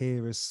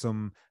 here is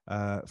some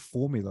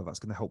formula that's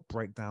going to help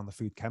break down the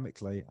food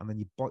chemically. And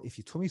then if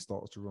your tummy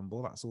starts to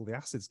rumble, that's all the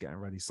acids getting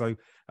ready. So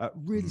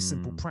really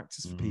simple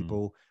practice for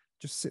people.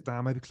 Just sit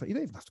down, maybe you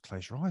don't even have to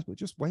close your eyes, but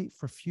just wait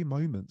for a few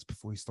moments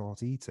before you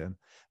start eating. And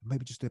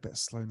maybe just do a bit of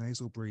slow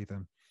nasal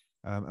breathing.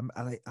 And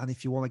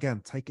if you want, again,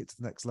 take it to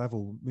the next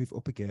level, move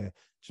up a gear,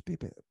 just be a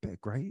bit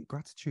of great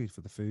gratitude for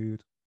the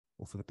food,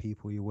 or for the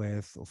people you're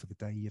with, or for the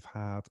day you've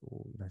had,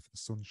 or for the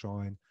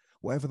sunshine,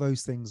 whatever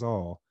those things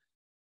are.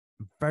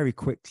 Very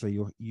quickly,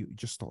 you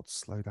just start to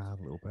slow down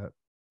a little bit.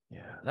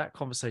 Yeah, that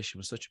conversation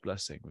was such a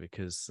blessing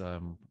because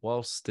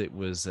whilst it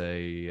was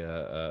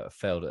a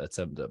failed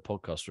attempt at a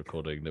podcast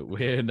recording that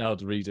we're now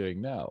redoing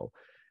now,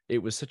 it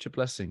was such a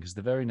blessing because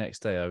the very next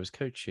day I was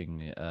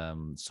coaching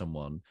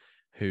someone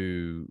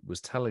who was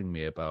telling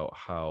me about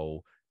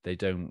how they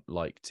don't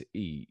like to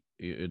eat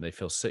and they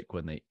feel sick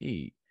when they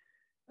eat.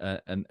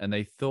 And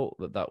they thought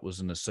that that was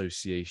an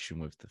association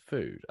with the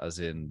food, as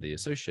in the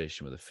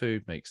association with the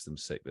food makes them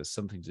sick. There's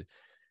something to,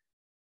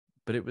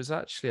 but it was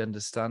actually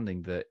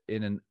understanding that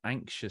in an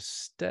anxious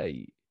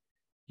state,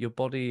 your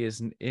body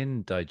isn't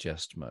in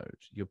digest mode.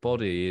 Your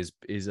body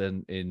is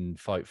in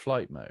fight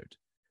flight mode.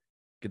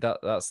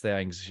 That's the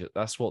anxiety.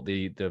 That's what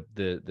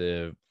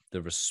the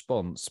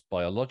response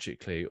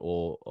biologically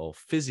or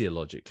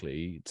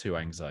physiologically to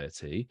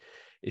anxiety.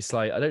 It's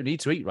like I don't need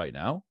to eat right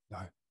now.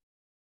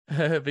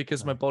 No.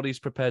 Because my No. body's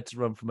prepared to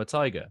run from a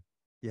tiger.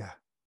 Yeah.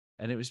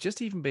 And it was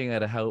just even being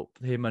able to help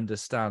him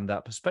understand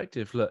that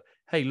perspective. Look,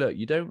 hey, look,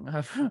 you don't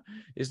have.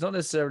 It's not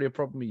necessarily a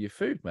problem with your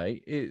food,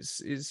 mate.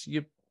 It's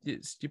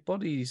your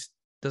body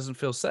doesn't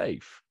feel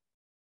safe.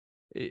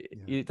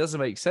 It doesn't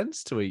make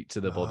sense to eat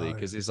to the body No.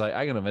 because it's like,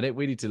 hang on a minute,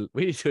 we need to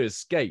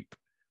escape.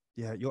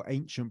 Yeah, your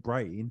ancient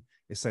brain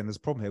is saying there's a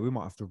problem here. We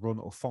might have to run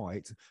or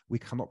fight. We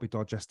cannot be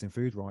digesting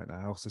food right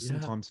now. So Yeah.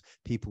 sometimes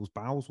people's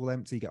bowels will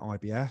empty, get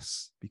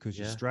IBS because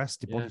you're Yeah.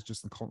 stressed. Your Yeah. body's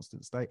just in a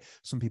constant state.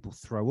 Some people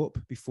throw up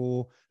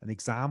before an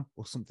exam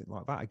or something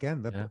like that.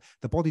 Again,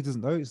 the body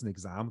doesn't know it's an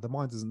exam. The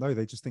mind doesn't know.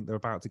 They just think they're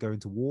about to go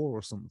into war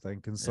or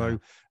something. And so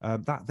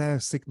that they're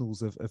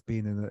signals of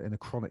being in a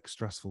chronic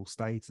stressful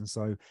state. And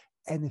so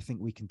anything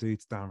we can do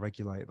to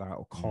downregulate that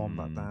or calm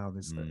that down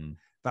is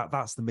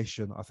that's the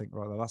mission, I think,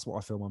 right there. That's what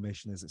I feel my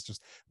mission is. It's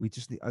just we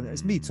just need, and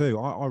it's me too.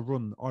 I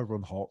run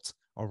hot.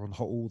 I run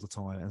hot all the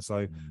time, and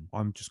so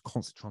I'm just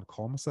constantly trying to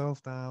calm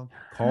myself down,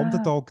 calm the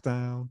dog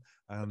down,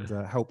 and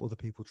help other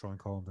people try and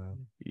calm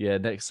down. Yeah,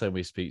 next time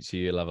we speak to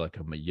you, you'll have like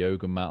a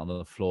yoga mat on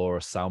the floor,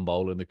 a sound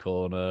bowl in the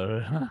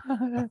corner,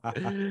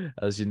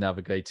 as you're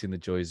navigating the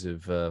joys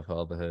of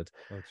fatherhood.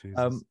 Oh,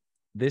 Jesus.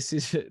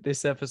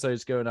 This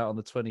episode's going out on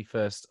the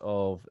 21st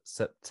of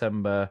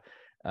September.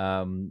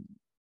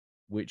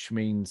 Which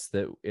means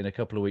that in a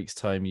couple of weeks'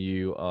 time,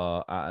 you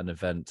are at an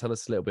event. Tell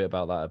us a little bit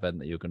about that event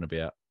that you're going to be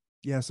at.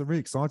 Yeah, so really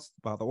excited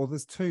about that. Well,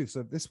 there's two.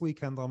 So this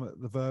weekend, I'm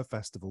at the Verve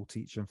Festival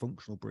teaching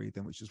functional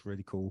breathing, which is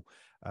really cool.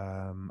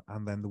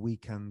 And then the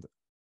weekend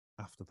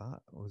after that,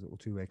 or is it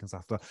 2 weekends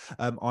after,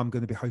 I'm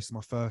going to be hosting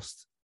my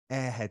first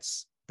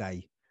Airheads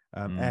Day.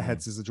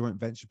 Airheads is a joint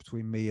venture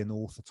between me and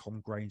author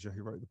Tom Granger,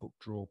 who wrote the book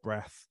Draw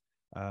Breath.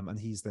 And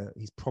he's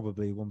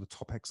probably one of the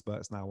top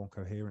experts now on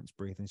coherence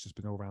breathing. He's just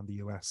been all around the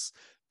US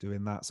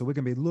doing that. So we're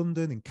going to be in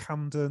London, in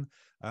Camden,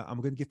 and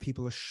we're going to give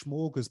people a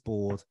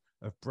smorgasbord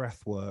of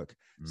breath work.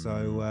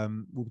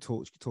 So we'll be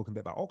talking a bit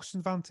about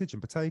Oxygen Vantage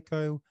and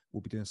Buteyko. We'll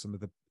be doing some of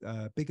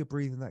the bigger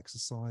breathing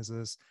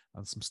exercises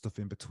and some stuff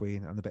in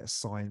between, and a bit of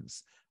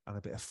science and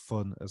a bit of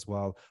fun as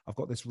well. I've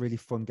got this really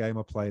fun game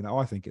I play now.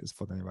 I think it's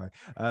fun anyway,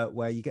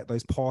 where you get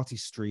those party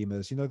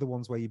streamers, you know, the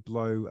ones where you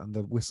blow and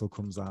the whistle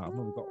comes out. I've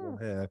only got one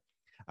here.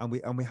 And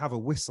we have a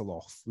whistle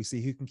off. We see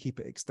who can keep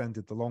it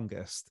extended the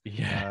longest.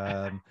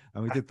 Yeah.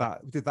 And we did that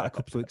a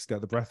couple of weeks ago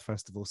at the Breath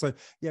Festival. So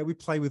yeah, we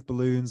play with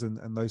balloons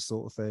and those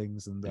sort of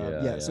things. And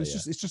so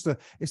it's just a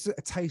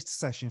taste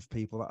session for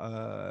people that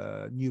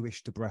are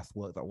newish to breath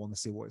work that want to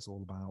see what it's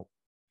all about.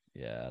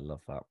 Yeah, I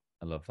love that.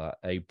 I love that.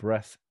 A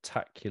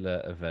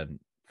breathtacular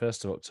event,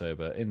 1st of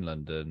October in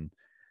London.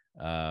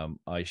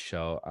 I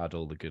shall add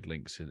all the good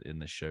links in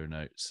the show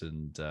notes.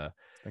 And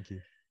thank you.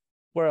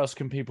 Where else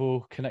can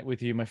people connect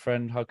with you, my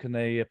friend? How can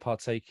they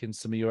partake in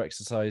some of your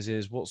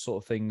exercises? What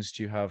sort of things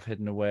do you have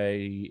hidden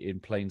away in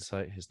plain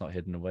sight? It's not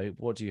hidden away.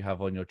 What do you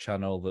have on your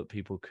channel that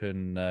people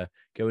can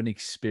go and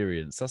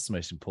experience? That's the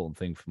most important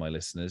thing for my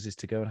listeners, is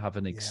to go and have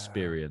an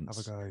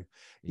experience. Have a go.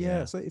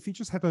 Yeah. So if you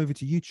just head over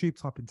to YouTube,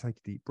 type in Take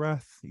a Deep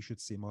Breath, you should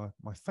see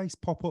my face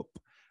pop up.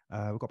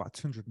 We've got about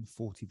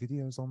 240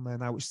 videos on there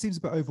now, which seems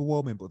a bit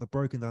overwhelming, but they're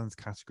broken down into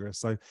categories.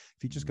 So if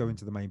you just go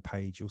into the main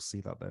page, you'll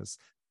see that there's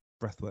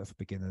breathwork for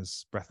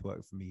beginners,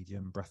 breathwork for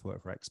medium,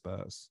 breathwork for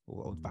experts,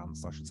 or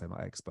advanced, I should say, not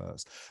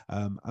experts.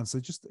 And so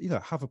just,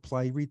 have a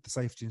play, read the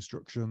safety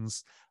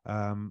instructions.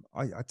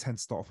 I tend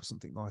to start off with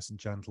something nice and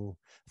gentle.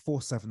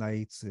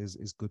 4-7-8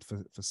 is good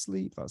for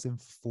sleep. That's in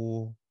for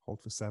 4,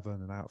 hold for 7,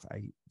 and out for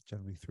 8,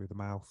 generally through the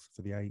mouth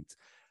for the 8.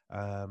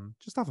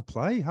 Just have a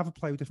play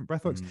with different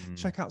breathworks.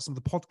 Check out some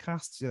of the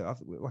podcasts.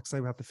 Like I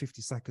say, we have the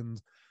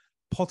 50-second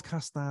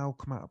podcast now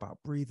come out about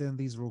breathing.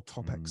 These are all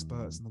top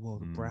experts in the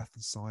world of breath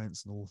and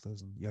science and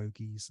authors and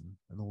yogis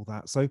and all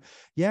that. So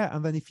yeah,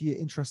 and then if you're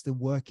interested in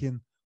working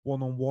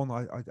one-on-one,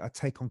 I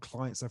take on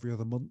clients every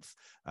other month,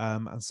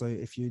 and so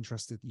if you're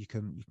interested, you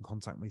can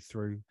contact me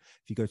through,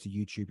 if you go to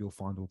YouTube, you'll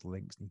find all the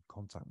links and you can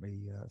contact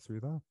me through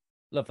there.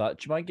 Love that.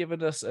 Do you mind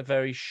giving us a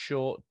very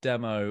short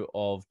demo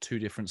of 2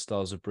 different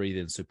styles of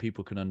breathing so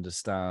people can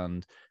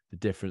understand the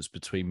difference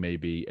between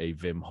maybe a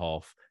Wim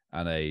Hof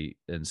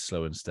and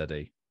slow and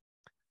steady?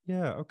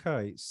 Yeah,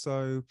 okay.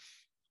 So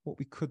what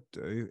we could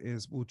do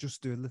is we'll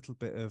just do a little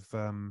bit of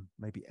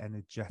maybe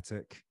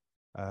energetic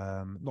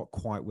Not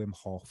quite Wim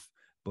Hof,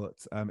 but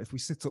if we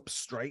sit up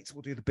straight,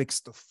 we'll do the big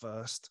stuff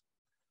first.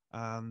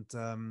 And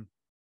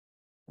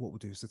what we'll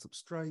do is sit up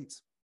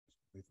straight,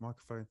 move the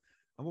microphone.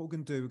 And what we're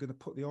going to do, we're going to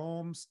put the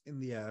arms in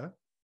the air.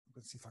 I'm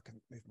going to see if I can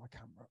move my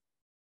camera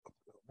up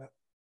a little bit.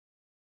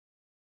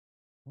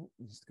 Oh,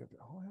 just go a bit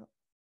higher.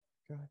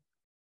 Okay.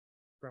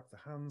 Grab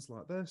the hands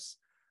like this.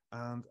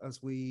 And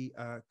as we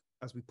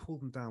pull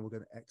them down, we're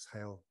going to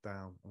exhale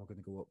down and we're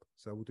going to go up.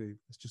 So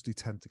let's just do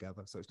 10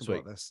 together. So it's going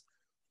to be like this.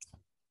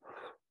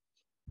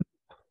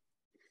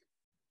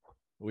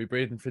 Are we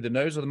breathing through the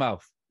nose or the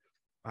mouth?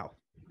 Wow.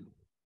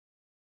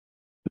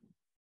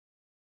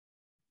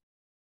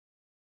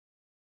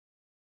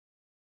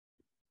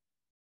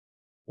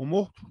 One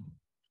more.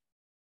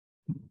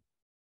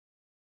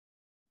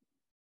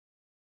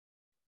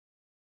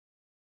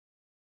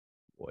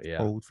 Well, yeah.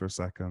 Hold for a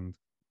second.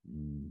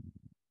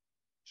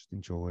 Just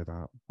enjoy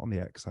that on the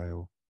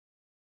exhale.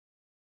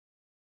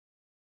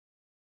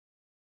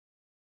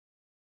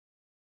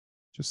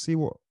 Just see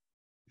what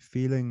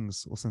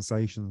feelings or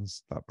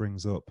sensations that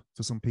brings up.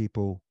 For some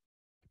people,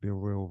 it could be a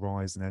real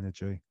rise in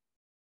energy.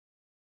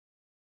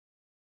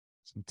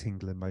 Some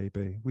tingling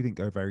maybe. We didn't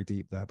go very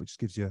deep there, but just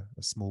gives you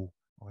a small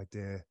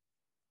idea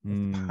of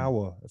the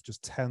power of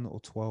just 10 or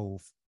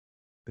 12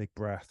 big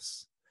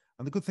breaths.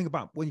 And the good thing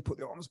about when you put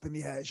the arms up in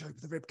the air, you open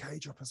the rib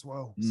cage up as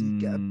well. So you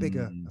get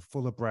a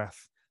fuller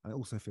breath. And it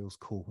also feels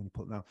cool when you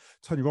put them down.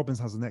 Tony Robbins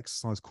has an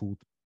exercise called,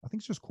 I think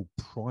it's just called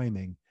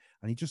priming.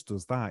 And he just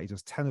does that. He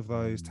does 10 of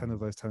those, 10 of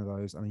those, 10 of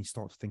those. And then you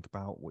start to think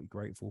about what you're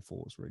grateful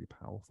for. It's really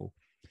powerful.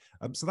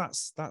 So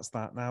that's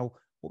that. Now,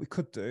 what we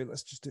could do,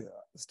 let's do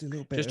a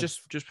little bit.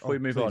 Just before we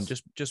move on,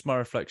 just my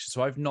reflection.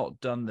 So I've not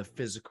done the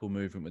physical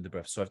movement with the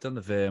breath. So I've done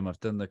the VIM, I've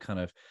done the kind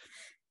of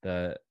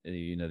the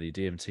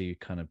DMT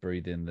kind of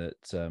breathing that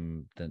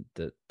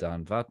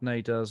Dan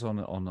Vadney does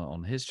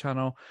on his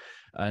channel,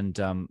 and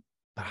I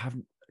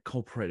haven't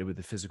incorporated with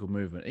the physical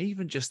movement.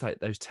 Even just like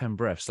those 10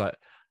 breaths, like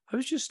I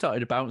was just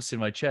starting to bounce in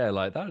my chair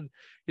like that.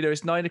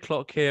 It's 9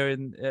 o'clock here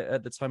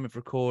at the time of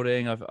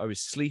recording. I was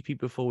sleepy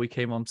before we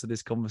came onto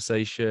this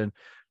conversation.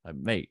 Like,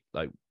 mate,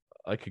 like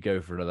I could go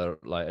for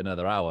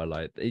another hour.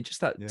 Like just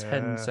that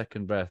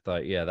 10-second breath.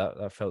 Like, yeah,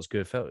 that felt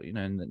good. Felt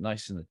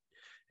nice in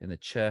the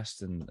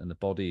chest, and the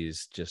body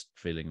is just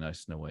feeling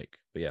nice and awake.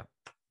 But yeah.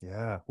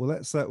 Yeah, well,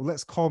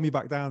 let's calm you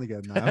back down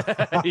again now.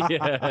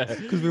 Yeah,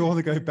 because we want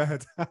to go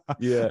bed.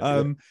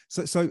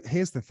 So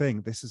here's the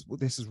thing. This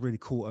is really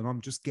cool, and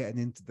I'm just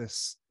getting into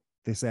this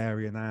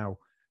area now.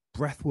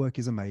 Breath work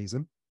is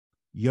amazing.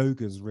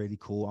 Yoga is really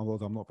cool,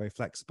 although I'm not very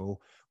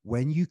flexible.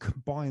 When you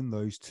combine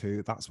those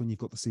two, that's when you've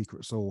got the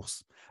secret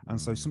sauce. And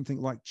so something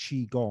like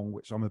Qigong,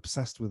 which I'm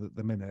obsessed with at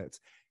the minute,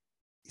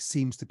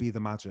 seems to be the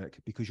magic,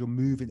 because you're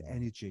moving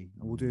energy.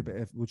 And we'll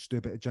just do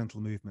a bit of gentle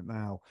movement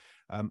now.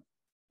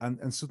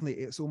 And suddenly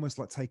it's almost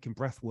like taking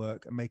breath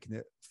work and making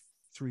it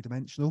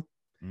three-dimensional,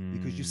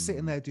 because you're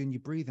sitting there doing your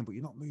breathing, but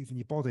you're not moving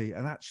your body.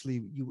 And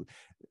actually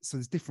so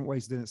there's different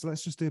ways of doing it. So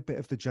let's just do a bit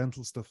of the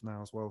gentle stuff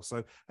now as well.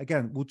 So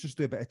again, we'll just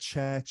do a bit of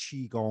chair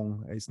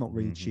Qigong. It's not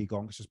really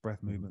Qigong, it's just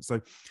breath movement. So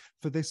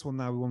for this one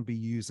now, we want to be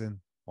using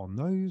our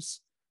nose,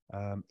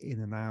 in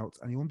and out,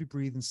 and you want to be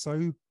breathing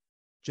so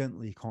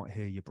gently you can't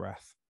hear your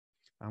breath.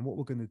 And what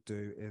we're going to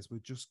do is we're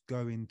just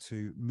going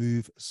to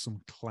move some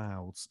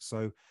clouds.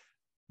 So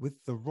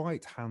with the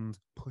right hand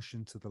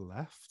pushing to the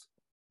left,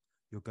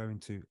 you're going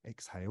to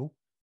exhale.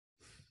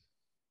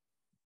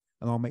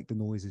 And I'll make the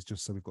noises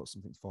just so we've got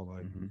something to follow.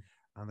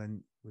 And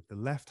then with the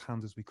left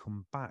hand, as we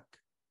come back,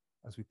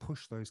 as we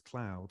push those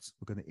clouds,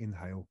 we're going to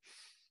inhale.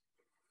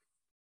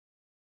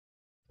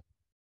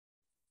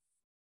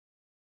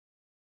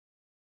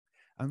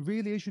 And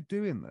really, as you're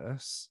doing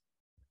this,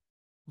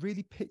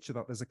 really picture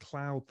that there's a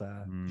cloud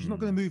there. You're not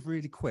going to move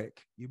really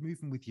quick. You're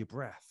moving with your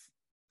breath.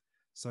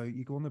 So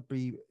you're going to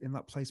be in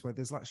that place where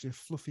there's actually a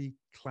fluffy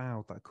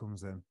cloud that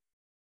comes in.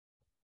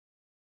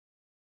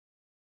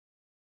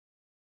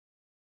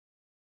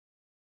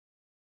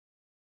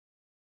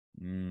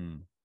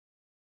 And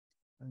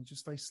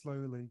just very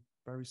slowly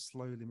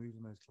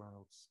moving those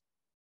clouds.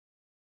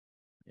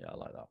 Yeah, I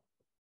like that.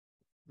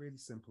 Really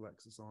simple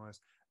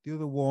exercise. The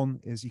other one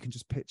is you can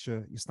just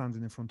picture you're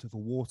standing in front of a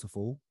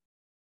waterfall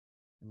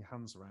and your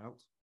hands are out.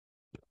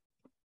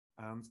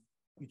 And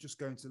you're just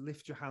going to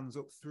lift your hands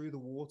up through the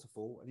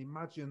waterfall and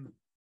imagine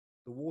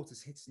the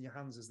water's hitting your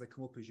hands as they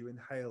come up, as you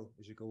inhale,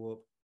 as you go up.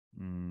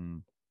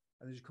 And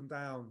as you come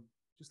down,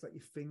 just let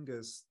your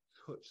fingers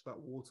touch that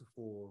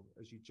waterfall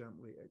as you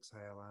gently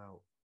exhale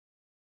out.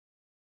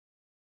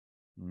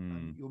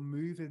 And you're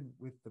moving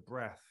with the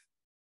breath.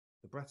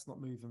 The breath's not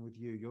moving with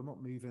you. You're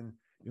not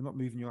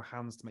moving your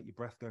hands to make your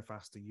breath go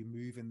faster. You're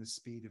moving the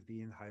speed of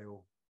the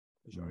inhale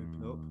as you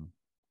open up,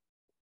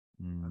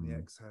 and the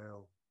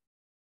exhale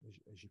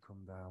as you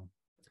come down.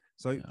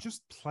 So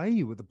just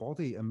play with the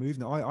body and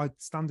moving. I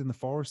stand in the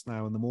forest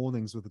now in the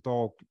mornings with the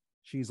dog.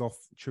 She's off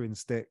chewing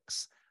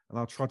sticks, and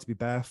I'll try to be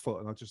barefoot,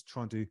 and I'll just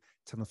try and do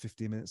 10 or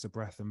 15 minutes of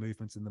breath and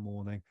movement in the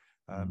morning,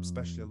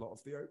 especially a lot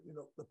of the opening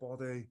up the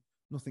body,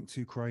 nothing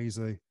too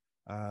crazy.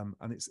 And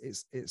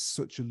it's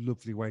such a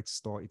lovely way to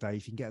start your day.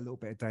 If you can get a little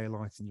bit of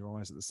daylight in your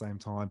eyes at the same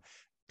time.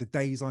 The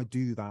days I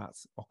do that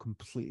are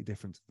completely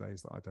different to the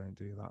days that I don't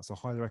do that. So I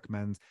highly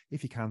recommend,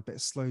 if you can, a bit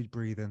of slow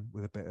breathing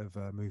with a bit of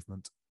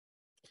movement.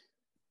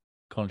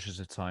 Conscious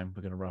of time,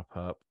 we're going to wrap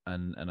up,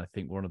 and I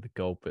think one of the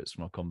gold bits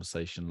from our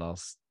conversation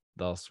last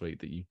week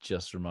that you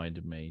just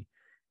reminded me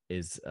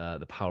is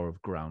the power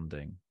of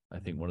grounding. I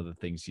think one of the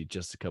things you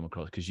just come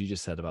across, because you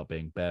just said about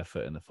being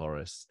barefoot in the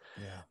forest,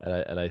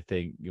 and I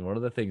think one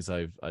of the things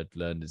I've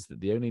learned is that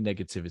the only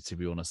negativity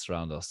we want to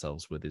surround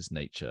ourselves with is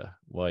nature.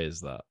 Why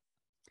is that?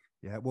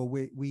 Yeah, well,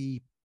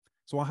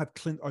 so I had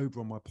Clint Ober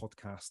on my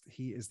podcast.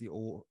 He is the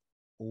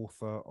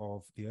author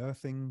of the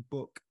Earthing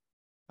book,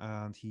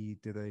 and he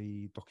did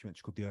a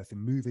documentary called The Earthing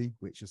Movie,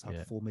 which has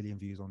had 4 million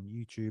views on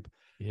YouTube.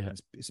 Yeah,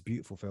 it's a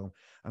beautiful film.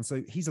 And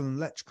so he's an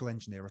electrical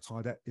engineer,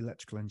 retired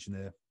electrical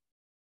engineer.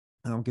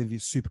 And I'll give you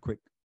a super quick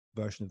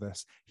version of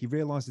this. He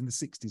realized in the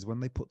 60s, when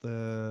they put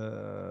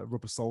the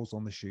rubber soles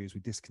on the shoes,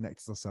 we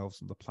disconnected ourselves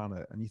from the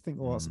planet. And you think,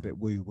 oh, that's a bit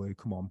woo-woo,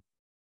 come on.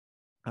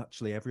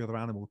 Actually, every other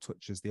animal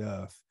touches the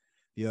earth.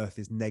 The earth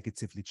is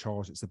negatively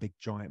charged. It's a big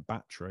giant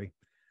battery,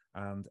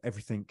 and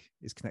everything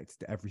is connected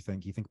to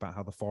everything. You think about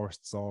how the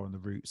forests are and the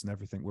roots and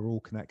everything. We're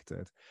all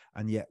connected,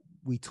 and yet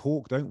we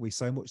talk, don't we?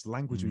 So much the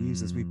language we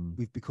use is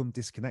we've become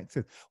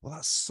disconnected. Well,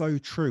 that's so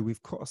true.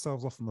 We've cut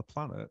ourselves off from the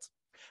planet.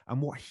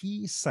 And what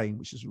he's saying,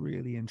 which is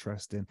really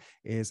interesting,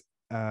 is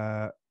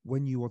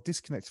when you are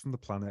disconnected from the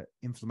planet,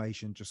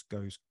 inflammation just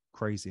goes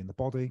crazy in the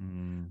body,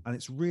 and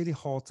it's really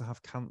hard to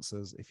have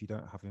cancers if you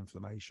don't have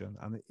inflammation.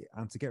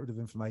 And to get rid of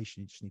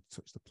inflammation, you just need to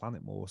touch the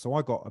planet more. So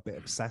I got a bit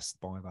obsessed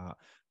by that.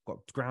 Got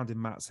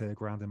grounding mats here,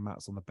 grounding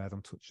mats on the bed.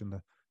 I'm touching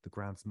the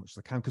ground as much as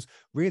I can, because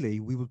really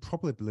we would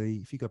probably,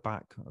 if you go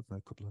back, I don't know,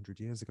 a couple of hundred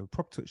years ago,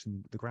 probably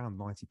touching the ground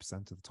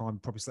 90% of the time.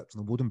 Probably slept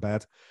on a wooden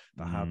bed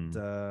that had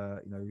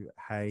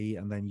hay,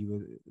 and then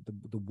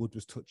the wood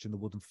was touching the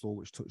wooden floor,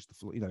 which touched the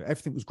floor.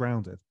 Everything was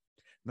grounded.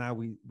 Now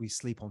we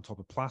sleep on top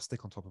of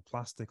plastic, on top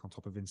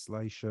of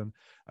insulation,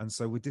 and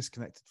so we're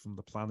disconnected from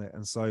the planet.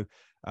 And so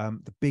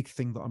the big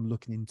thing that I'm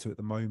looking into at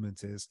the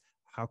moment is,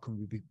 how can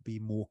we be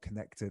more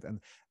connected? And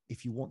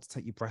if you want to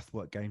take your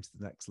breathwork game to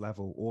the next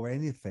level, or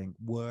anything,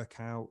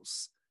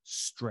 workouts,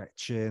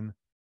 stretching,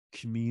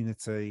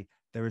 community,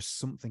 there is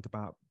something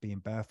about being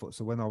barefoot.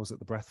 So when I was at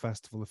the Breath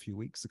Festival a few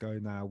weeks ago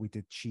now, we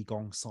did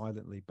Qigong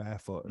silently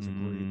barefoot as a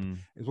group.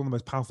 It was one of the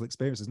most powerful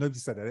experiences. Nobody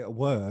said a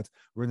word.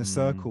 We're in a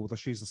circle with our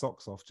shoes and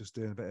socks off, just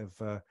doing a bit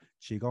of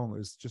Qigong. It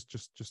was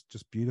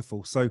just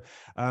beautiful. So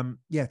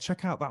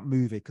check out that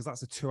movie, because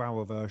that's a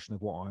 2-hour version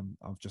of what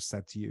I've just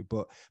said to you.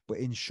 But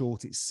in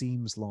short, it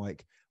seems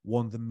like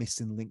one of the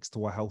missing links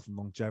to our health and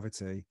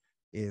longevity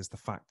is the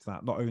fact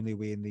that not only are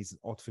we in these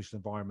artificial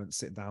environments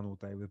sitting down all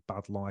day with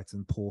bad light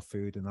and poor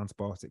food and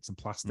antibiotics and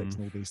plastics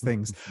and all these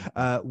things,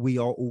 we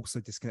are also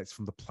disconnected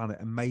from the planet.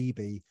 And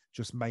maybe,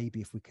 just maybe,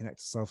 if we connect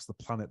ourselves to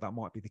the planet, that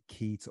might be the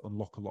key to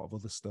unlock a lot of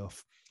other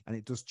stuff. And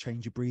it does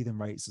change your breathing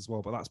rates as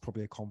well, but that's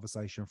probably a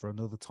conversation for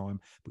another time.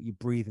 But your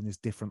breathing is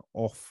different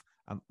off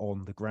and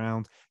on the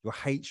ground. Your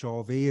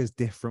HRV is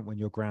different when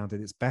you're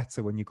grounded. It's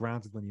better when you're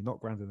grounded, when you're not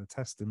grounded. They're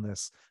testing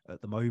this at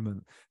the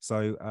moment.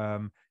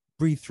 So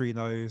breathe through your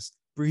nose,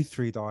 breathe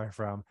through your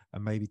diaphragm,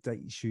 and maybe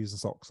take your shoes and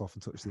socks off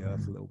and touch the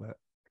earth a little bit.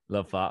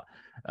 Love that.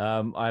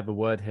 I have a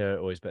word here at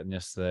Always Better Than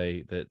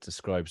Yesterday that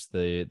describes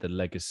the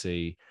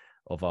legacy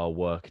of our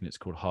work, and it's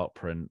called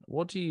Heartprint.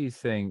 What do you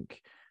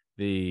think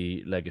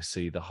the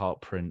legacy, the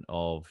heartprint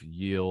of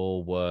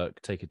your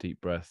work, take a deep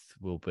breath,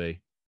 will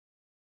be?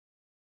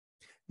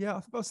 Yeah,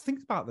 I was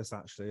thinking about this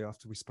actually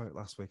after we spoke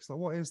last week. So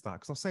what is that?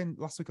 Because I was saying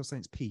last week, I was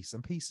saying it's peace,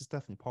 and peace is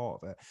definitely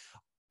part of it.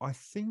 I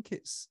think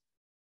it's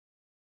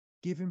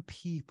giving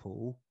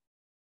people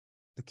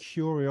the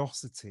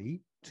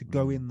curiosity to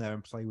go in there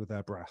and play with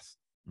their breath.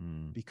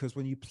 Because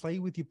when you play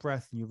with your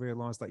breath and you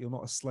realize that you're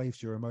not a slave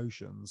to your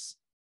emotions,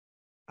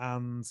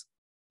 and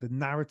the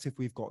narrative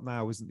we've got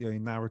now isn't the only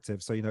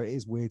narrative. So, it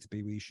is weird to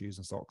be with your shoes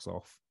and socks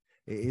off.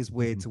 It is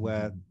weird to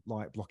wear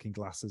light blocking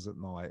glasses at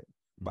night.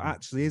 But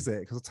actually, is it?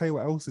 Because I'll tell you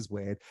what else is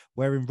weird: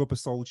 wearing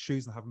rubber-soled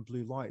shoes and having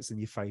blue lights in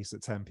your face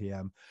at 10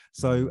 p.m.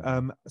 So,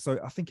 so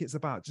I think it's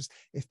about just,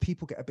 if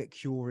people get a bit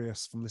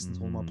curious from listening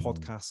to all my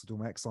podcasts or doing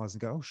my exercise and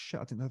go, "Oh shit,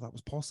 I didn't know that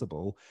was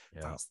possible."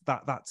 Yeah.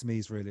 That to me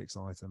is really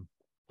exciting.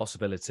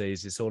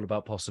 Possibilities. It's all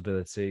about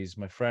possibilities,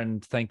 my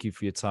friend. Thank you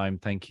for your time.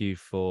 Thank you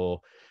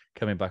for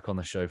coming back on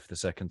the show for the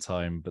second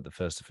time, but the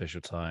first official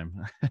time.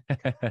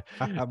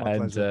 My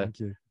pleasure. Thank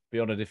you. Be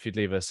honored if you'd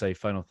leave us a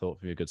final thought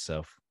for your good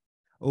self.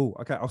 Oh,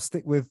 okay. I'll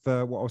stick with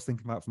what I was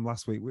thinking about from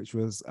last week, which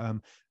was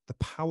the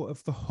power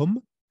of the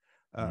hum.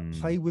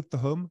 Play with the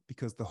hum,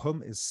 because the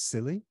hum is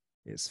silly.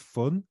 It's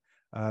fun.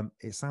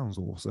 It sounds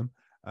awesome.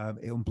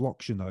 It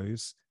unblocks your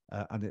nose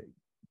and it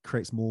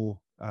creates more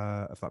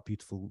of that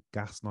beautiful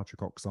gas,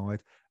 nitric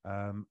oxide.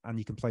 And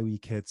you can play with your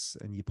kids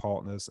and your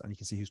partners, and you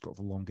can see who's got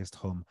the longest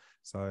hum.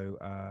 So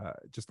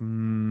just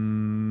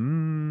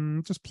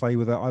play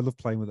with it. I love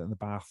playing with it in the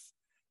bath.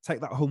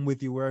 Take that hum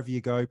with you wherever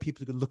you go.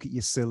 People are going to look at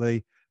you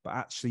silly, but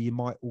actually you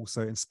might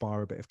also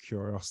inspire a bit of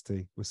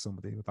curiosity with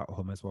somebody with that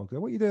hum as well. Go,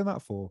 what are you doing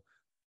that for?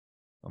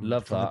 I'm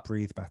Love trying that. to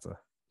breathe better.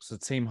 So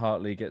Team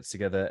Hartley gets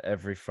together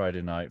every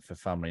Friday night for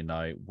family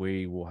night.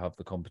 We will have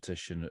the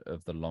competition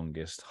of the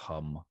longest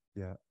hum.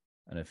 Yeah.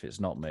 And if it's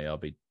not me, I'll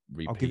be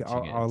repeating it.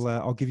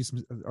 I'll give you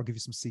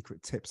some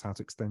secret tips how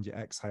to extend your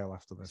exhale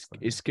after this.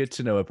 It's good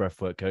to know a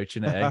breathwork coach,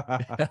 isn't it?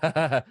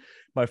 Eh?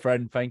 My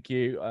friend, thank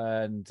you,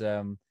 and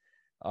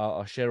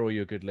I'll share all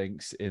your good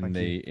links in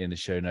the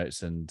show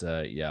notes. And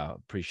yeah,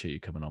 appreciate you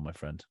coming on, my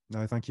friend.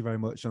 No, thank you very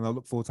much, and I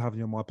look forward to having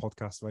you on my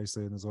podcast very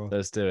soon as well.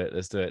 Let's do it.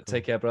 Cool.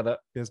 Take care, brother.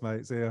 Cheers,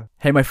 mate. See ya.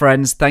 Hey, my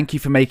friends, thank you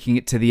for making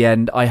it to the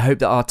end. I hope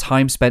that our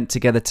time spent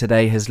together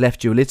today has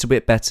left you a little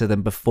bit better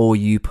than before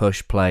you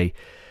push play.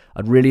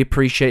 I'd really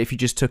appreciate if you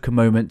just took a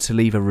moment to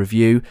leave a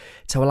review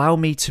to allow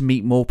me to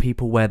meet more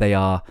people where they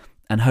are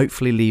and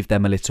hopefully leave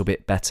them a little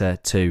bit better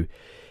too.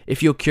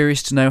 If you're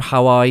curious to know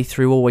how I,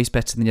 through Always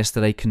Better Than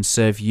Yesterday, can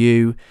serve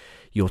you,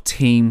 your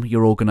team,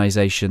 your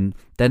organisation,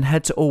 then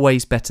head to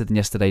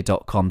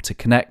alwaysbetterthanyesterday.com to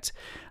connect.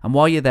 And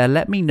while you're there,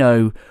 let me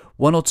know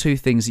 1 or 2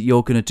 things that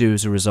you're going to do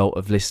as a result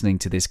of listening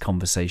to this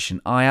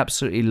conversation. I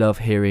absolutely love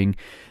hearing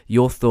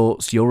your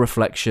thoughts, your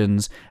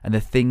reflections, and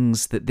the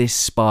things that this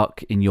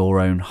spark in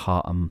your own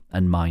heart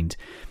and mind.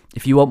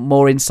 If you want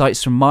more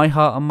insights from my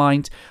heart and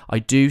mind, I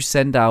do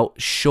send out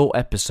short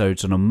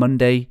episodes on a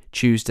Monday,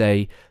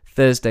 Tuesday,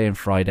 Thursday and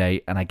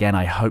Friday, and again,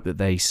 I hope that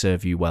they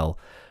serve you well.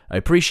 I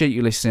appreciate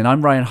you listening.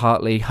 I'm Ryan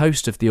Hartley,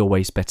 host of the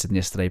Always Better Than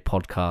Yesterday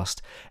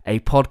podcast, a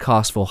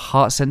podcast for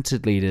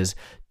heart-centered leaders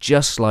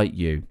just like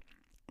you.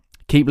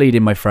 Keep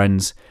leading, my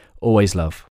friends. Always love.